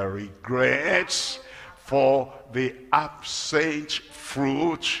looking at the regrets for the absent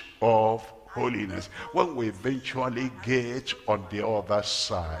fruit of holiness. When we eventually get on the other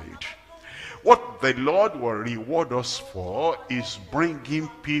side, what the Lord will reward us for is bringing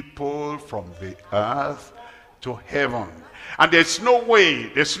people from the earth to heaven. And there's no way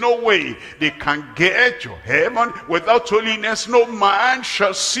they can get to heaven without holiness. No man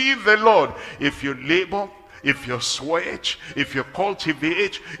shall see the Lord. If you labor, if you sweat, if you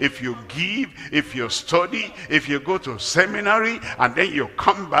cultivate, if you give, if you study, if you go to seminary, and then you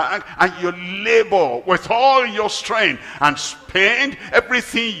come back and you labor with all your strength and spend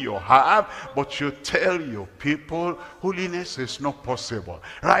everything you have, but you tell your people holiness is not possible,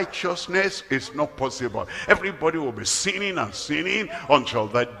 righteousness is not possible, everybody will be sinning and sinning until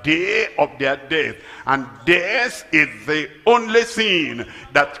the day of their death. And death is the only thing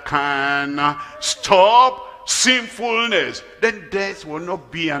that can stop sinfulness. Then death will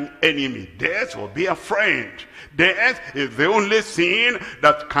not be an enemy, death will be a friend. Death is the only thing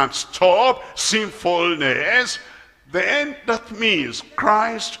that can stop sinfulness. Then that means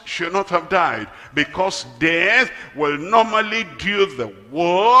Christ should not have died, because death will normally do the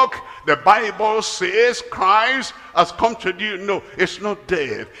work. The Bible says Christ has come to do. No, it's not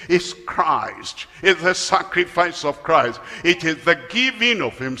death, it's Christ. It's the sacrifice of Christ. It is the giving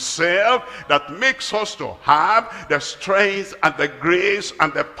of himself that makes us to have the strength and the grace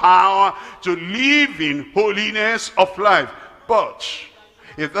and the power to live in holiness of life. But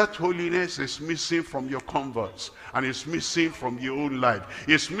if that holiness is missing from your converts, and it's missing from your own life,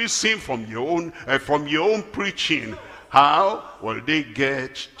 it's missing from your own preaching, how will they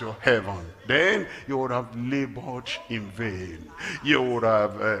get to heaven? Then you would have labored in vain. You would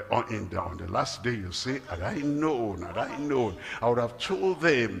have, on the last day you say, had I known, I would have told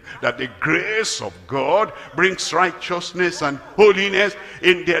them that the grace of God brings righteousness and holiness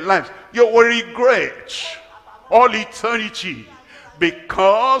in their lives. You will regret all eternity,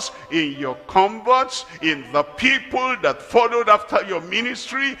 because in your converts, in the people that followed after your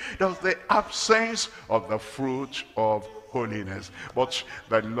ministry, there was the absence of the fruit of holiness. But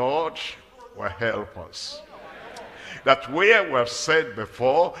the Lord will help us. That where we have said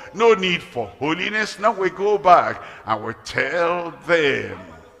before, no need for holiness, now we go back and we tell them,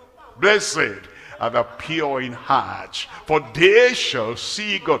 blessed are the pure in heart, for they shall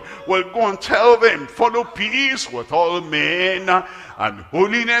see God. Well, go and tell them, follow peace with all men, and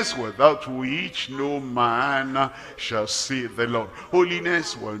holiness, without which no man shall see the Lord.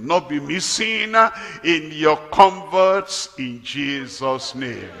 Holiness will not be missing in your converts in Jesus'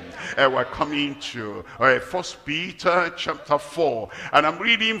 name. We're coming to 1 Peter chapter 4, and I'm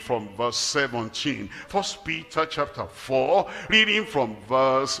reading from verse 17. 1 Peter chapter 4, reading from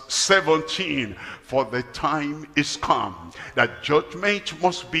verse 17. For the time is come that judgment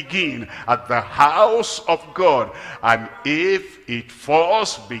must begin at the house of God, and if it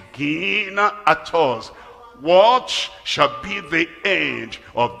first begin at us, what shall be the end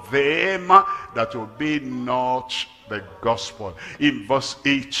of them that obey not the gospel? In verse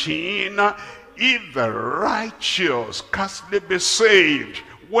 18, if the righteous scarcely be saved,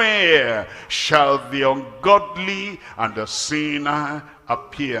 where shall the ungodly and the sinner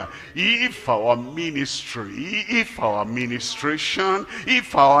appear? If our ministry, if our ministration,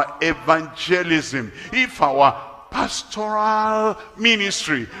 if our evangelism, if our pastoral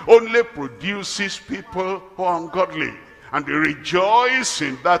ministry only produces people who are ungodly, and they rejoice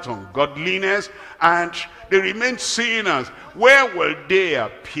in that ungodliness, and they remain sinners, where will they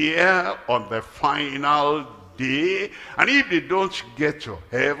appear on the final day? And if they don't get to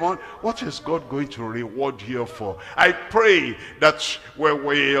heaven, what is God going to reward you for? I pray that we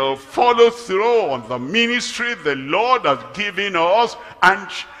will follow through on the ministry the Lord has given us, and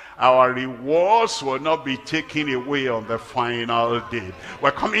our rewards will not be taken away on the final day. We're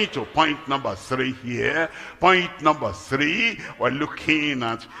coming to point number 3 here. Point number 3, we're looking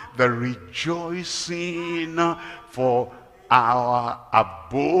at the rejoicing for our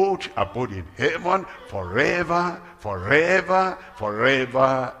abode in heaven, forever, forever,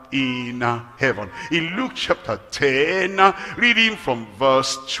 forever in heaven. In Luke chapter 10, reading from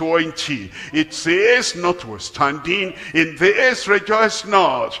verse 20, it says, notwithstanding, in this rejoice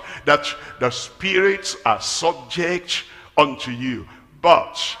not, that the spirits are subject unto you,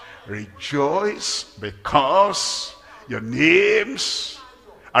 but rejoice because your names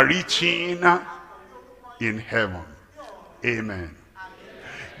are written in heaven. Amen.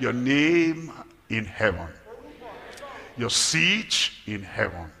 Your name in heaven. Your seat in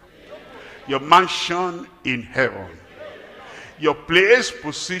heaven. Your mansion in heaven. Your place,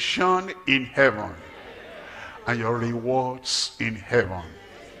 position in heaven. And your rewards in heaven.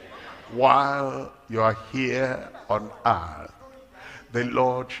 While you are here on earth, the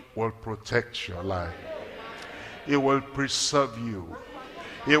Lord will protect your life. He will preserve you.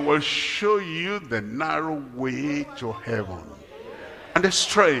 He will show you the narrow way to heaven, and the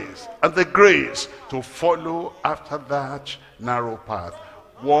strength and the grace to follow after that narrow path,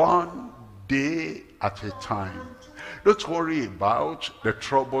 one day at a time. Don't worry about the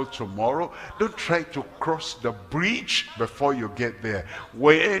trouble tomorrow. Don't try to cross the bridge before you get there.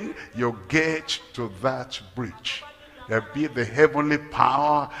 When you get to that bridge, there'll be the heavenly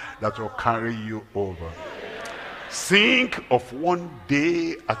power that will carry you over. Think of one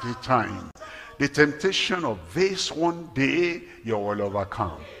day at a time. The temptation of this one day, you will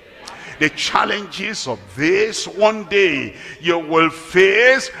overcome. The challenges of this one day, you will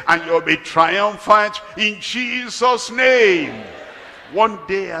face, and you'll be triumphant in Jesus' name. One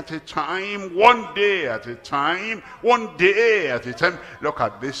day at a time, one day at a time, one day at a time. Look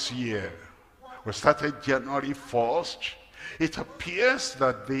at this year. We started January 1st. It appears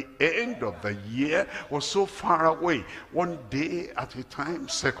that the end of the year was so far away. One day at a time,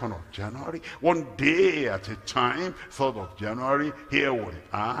 2nd of January. One day at a time, 3rd of January. Here we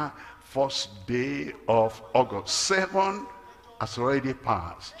are, 1st day of August. 7 has already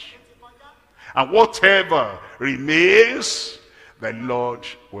passed. And whatever remains, the Lord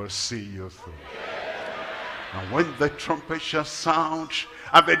will see you through. And when the trumpet shall sound,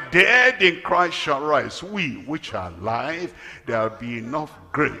 and the dead in Christ shall rise, we which are alive, there will be enough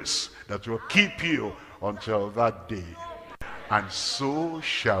grace that will keep you until that day. And so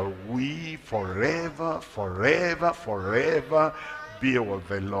shall we forever, forever, forever be with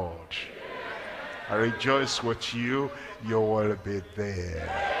the Lord. I rejoice with you. You will be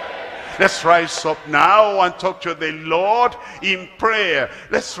there. Let's rise up now and talk to the Lord in prayer.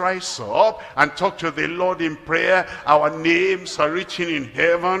 Let's rise up and talk to the Lord in prayer. Our names are written in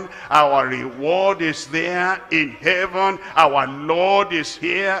heaven. Our reward is there in heaven. Our Lord is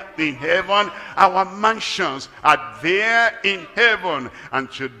here in heaven. Our mansions are there in heaven.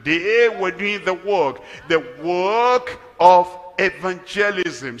 And today we're doing the work of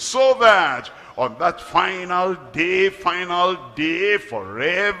evangelism, so that on that final day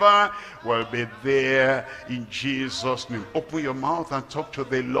forever, will be there in Jesus' name. Open your mouth and talk to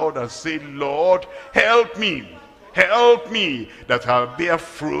the Lord and say, Lord, help me that I'll bear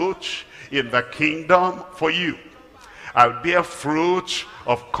fruit in the kingdom for you. I'll bear fruit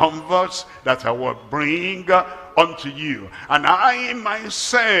of converts that I will bring unto you. And I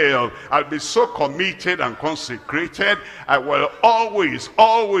myself, I'll be so committed and consecrated, I will always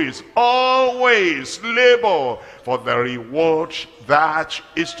labor for the reward that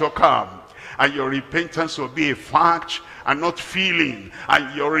is to come. And your repentance will be a fact and not feeling.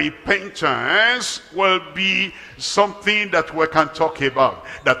 And your repentance will be something that we can talk about,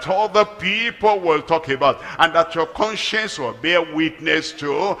 that other people will talk about, and that your conscience will bear witness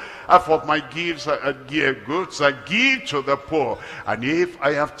to. Half of my goods I give to the poor. And if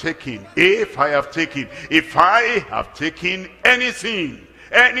I have taken anything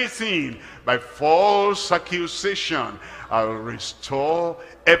by false accusation, I'll restore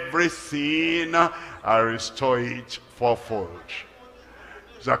everything. I'll restore it fourfold.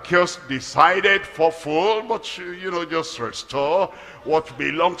 Zacchaeus decided fourfold, but just restore what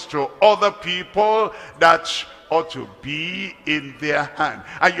belongs to other people that ought to be in their hand.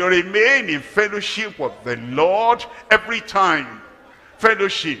 And you remain in fellowship with the Lord every time.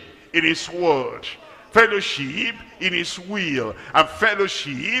 Fellowship in his word, fellowship in his will, and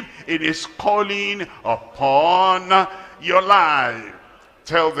fellowship in his calling upon your life.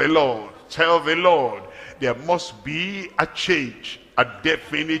 Tell the Lord, there must be a change, a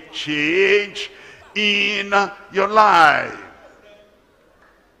definite change in your life.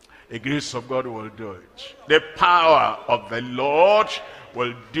 The grace of God will do it. The power of the Lord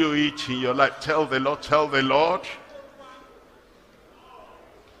will do it in your life. Tell the Lord.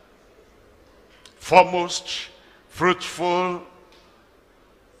 Foremost, fruitful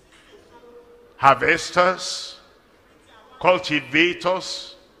harvesters,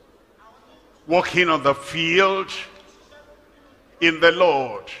 cultivators, walking on the field in the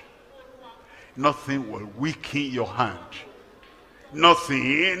Lord. Nothing will weaken your hand.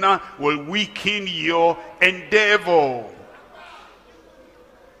 Nothing will weaken your endeavor.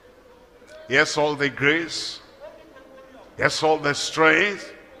 Yes, all the grace. Yes, all the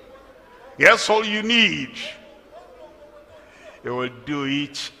strength. Yes, all you need. He will do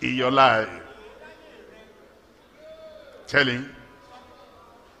it in your life. Telling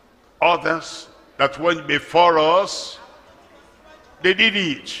others that went before us, they did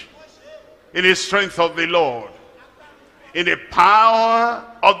it in the strength of the Lord, in the power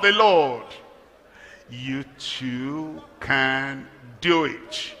of the Lord. You too can do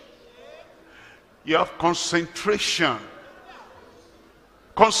it. You have concentration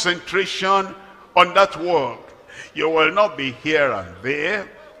on that work. You will not be here and there.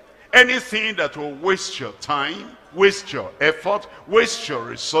 Anything that will waste your time, waste your effort, waste your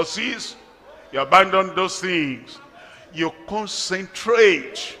resources, you abandon those things. You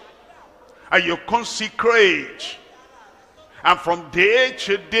concentrate and you consecrate. And from day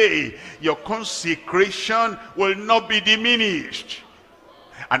to day, your consecration will not be diminished.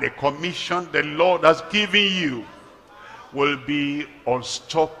 And the commission the Lord has given you will be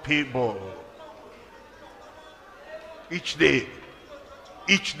unstoppable. Each day.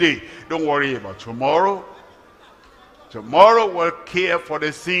 Don't worry about tomorrow. Tomorrow will care for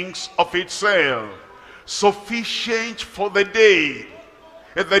the things of itself. Sufficient for the day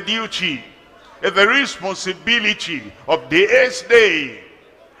is the duty, is the responsibility of this day.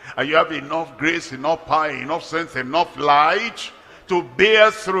 And you have enough grace, enough power, enough strength, enough light to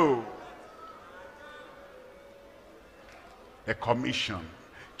bear through. A commission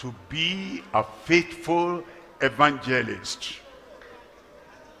to be a faithful evangelist.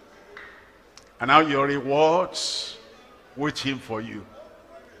 And now your rewards waiting for you.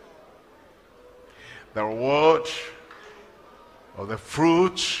 The reward of the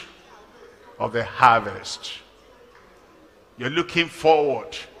fruit of the harvest. You're looking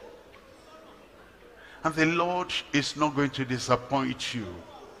forward. And the Lord is not going to disappoint you.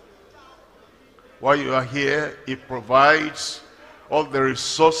 While you are here, he provides all the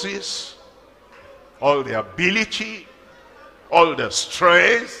resources, all the ability, all the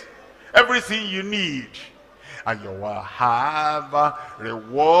strength, everything you need. And you will have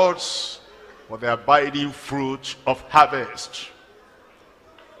rewards for the abiding fruit of harvest.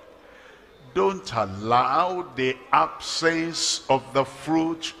 Don't allow the absence of the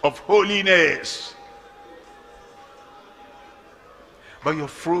fruit of holiness. By your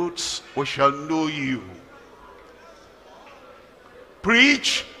fruits we shall know you.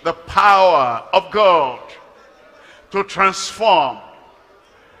 Preach the power of God to transform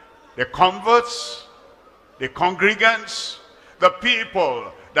the converts, the congregants, the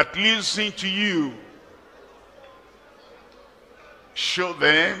people that listen to you. Show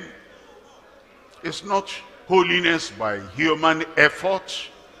them it's not holiness by human effort,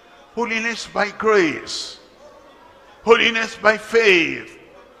 holiness by grace, holiness by faith,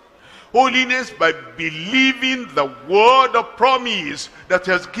 holiness by believing the word of promise that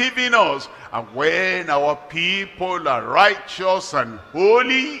has given us. And when our people are righteous and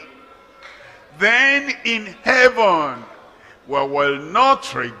holy, then in heaven we will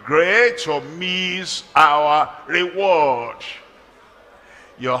not regret or miss our reward.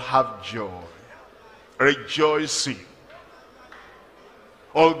 You'll have joy, rejoicing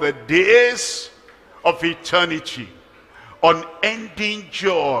all the days of eternity, unending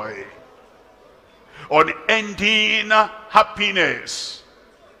joy, unending happiness,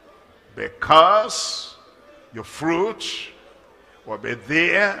 because your fruit will be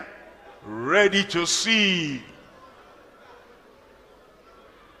there, ready to see.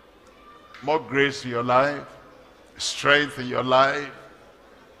 More grace in your life, strength in your life,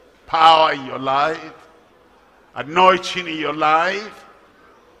 power in your life, anointing in your life.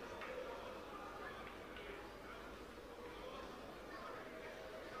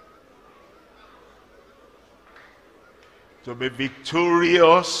 To be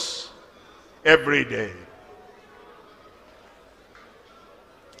victorious every day.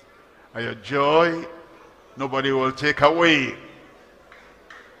 And your joy, nobody will take away.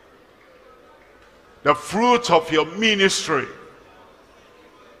 The fruit of your ministry,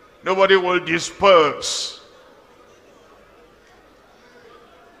 nobody will disperse.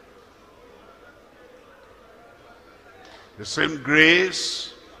 The same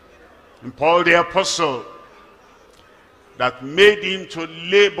grace in Paul the Apostle that made him to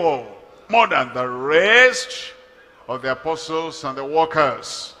labor more than the rest of the apostles and the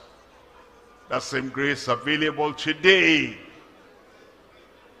workers. That same grace available today.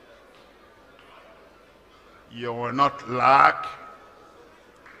 You will not lack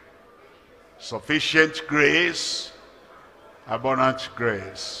sufficient grace, abundant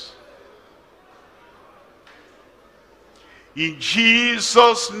grace. In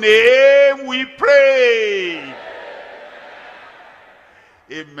Jesus' name we pray.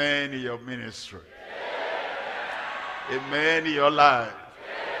 Amen in your ministry. Amen in your life.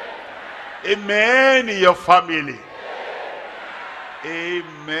 Amen in your family.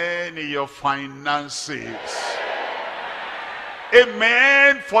 Amen in your finances.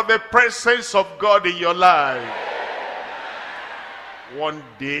 Amen for the presence of God in your life. One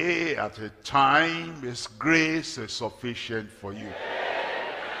day at a time, His grace is sufficient for you.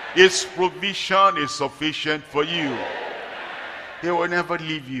 His provision is sufficient for you. He will never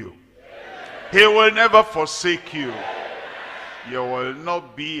leave you. He will never forsake you. You will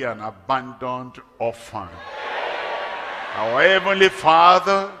not be an abandoned orphan. Our Heavenly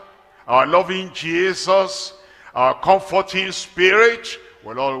Father, our loving Jesus, our comforting Spirit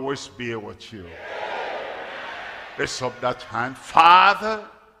will always be with you. Raise up that hand. Father,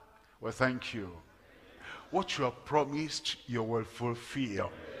 we thank you. What you have promised, you will fulfill.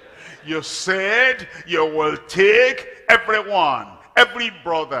 You said you will take everyone, every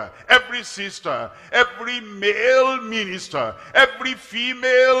brother, every sister, every male minister, every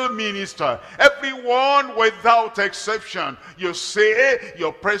female minister, everyone without exception. You say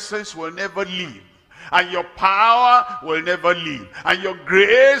your presence will never leave, and your power will never leave, and your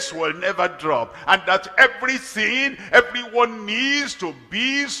grace will never drop, and that everything everyone needs to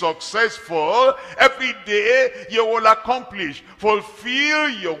be successful every day you will accomplish. Fulfill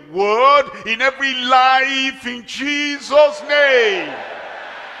your word in every life in Jesus' name.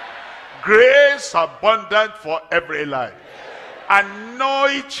 Grace abundant for every life.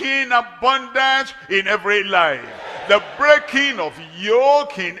 Anointing abundant in every life. The breaking of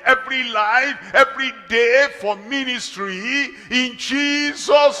yoke in every life, every day for ministry in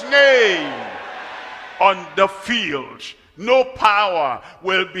Jesus' name. On the field, no power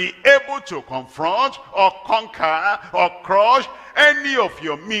will be able to confront or conquer or crush any of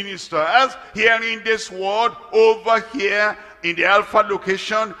your ministers hearing this word over here in the Alpha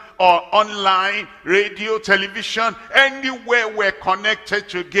location, or online, radio, television, anywhere we're connected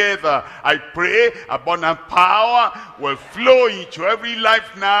together. I pray abundant power will flow into every life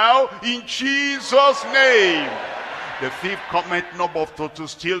now in Jesus' name. The thief cometh not but to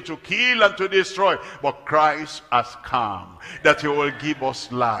steal, to kill, and to destroy. But Christ has come, that he will give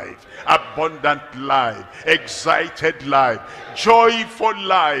us life, abundant life, excited life, joyful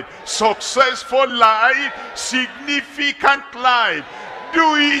life, successful life, significant life.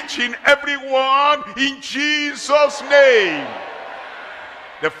 Do it in everyone in Jesus' name.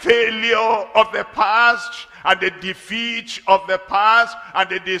 The failure of the past and the defeat of the past and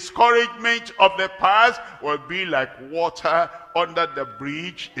the discouragement of the past will be like water under the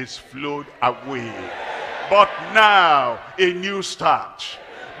bridge is flowed away. But now a new start.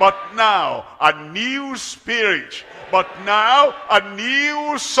 But now a new spirit. But now a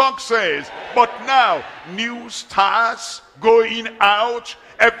new success. But now new stars going out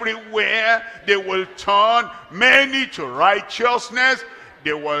everywhere. They will turn many to righteousness.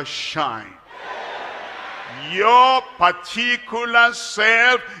 They will shine. Your particular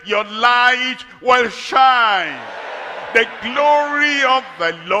self, your light will shine. The glory of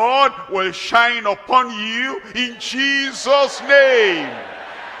the Lord will shine upon you in Jesus' name.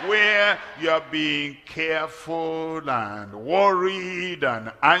 Where you are being careful and worried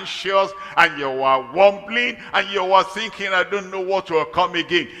and anxious and you are wumbling and you are thinking, I don't know what will come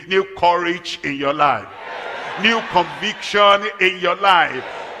again. New courage in your life. New conviction in your life.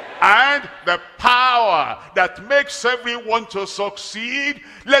 And the power that makes everyone to succeed,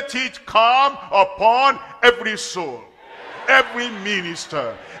 let it come upon every soul, every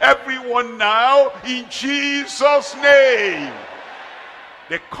minister, everyone now in Jesus' name.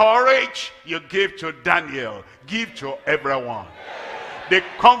 The courage you gave to Daniel, give to everyone. The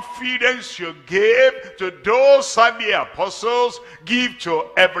confidence you gave to those early apostles, give to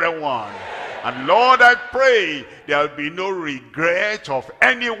everyone. And Lord, I pray there will be no regret of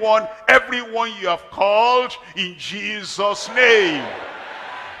anyone, everyone you have called in Jesus' name.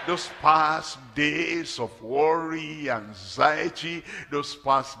 Those past days of worry, anxiety, those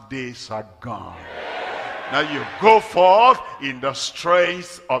past days are gone. Now you go forth in the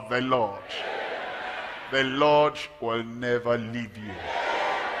strength of the Lord. The Lord will never leave you.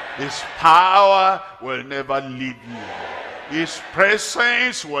 His power will never leave you. His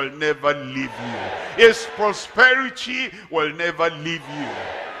presence will never leave you. His prosperity will never leave you.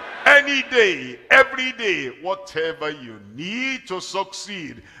 Any day, every day, whatever you need to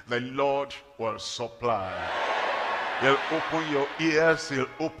succeed, the Lord will supply. He'll open your ears, he'll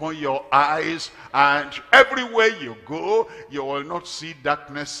open your eyes, and everywhere you go, you will not see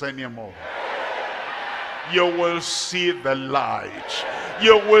darkness anymore. You will see the light.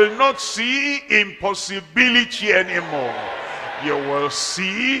 You will not see impossibility anymore. You will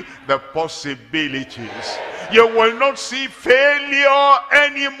see the possibilities. You will not see failure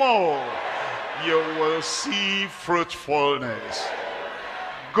anymore. You will see fruitfulness.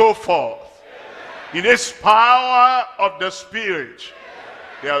 Go forth. In this power of the Spirit,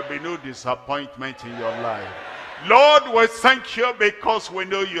 there will be no disappointment in your life. Lord, we thank you because we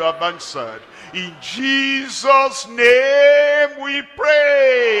know you have answered. In Jesus' name we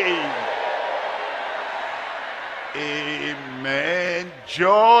pray. Amen.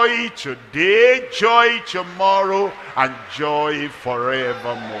 Joy today, joy tomorrow, and joy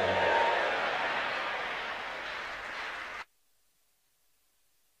forevermore.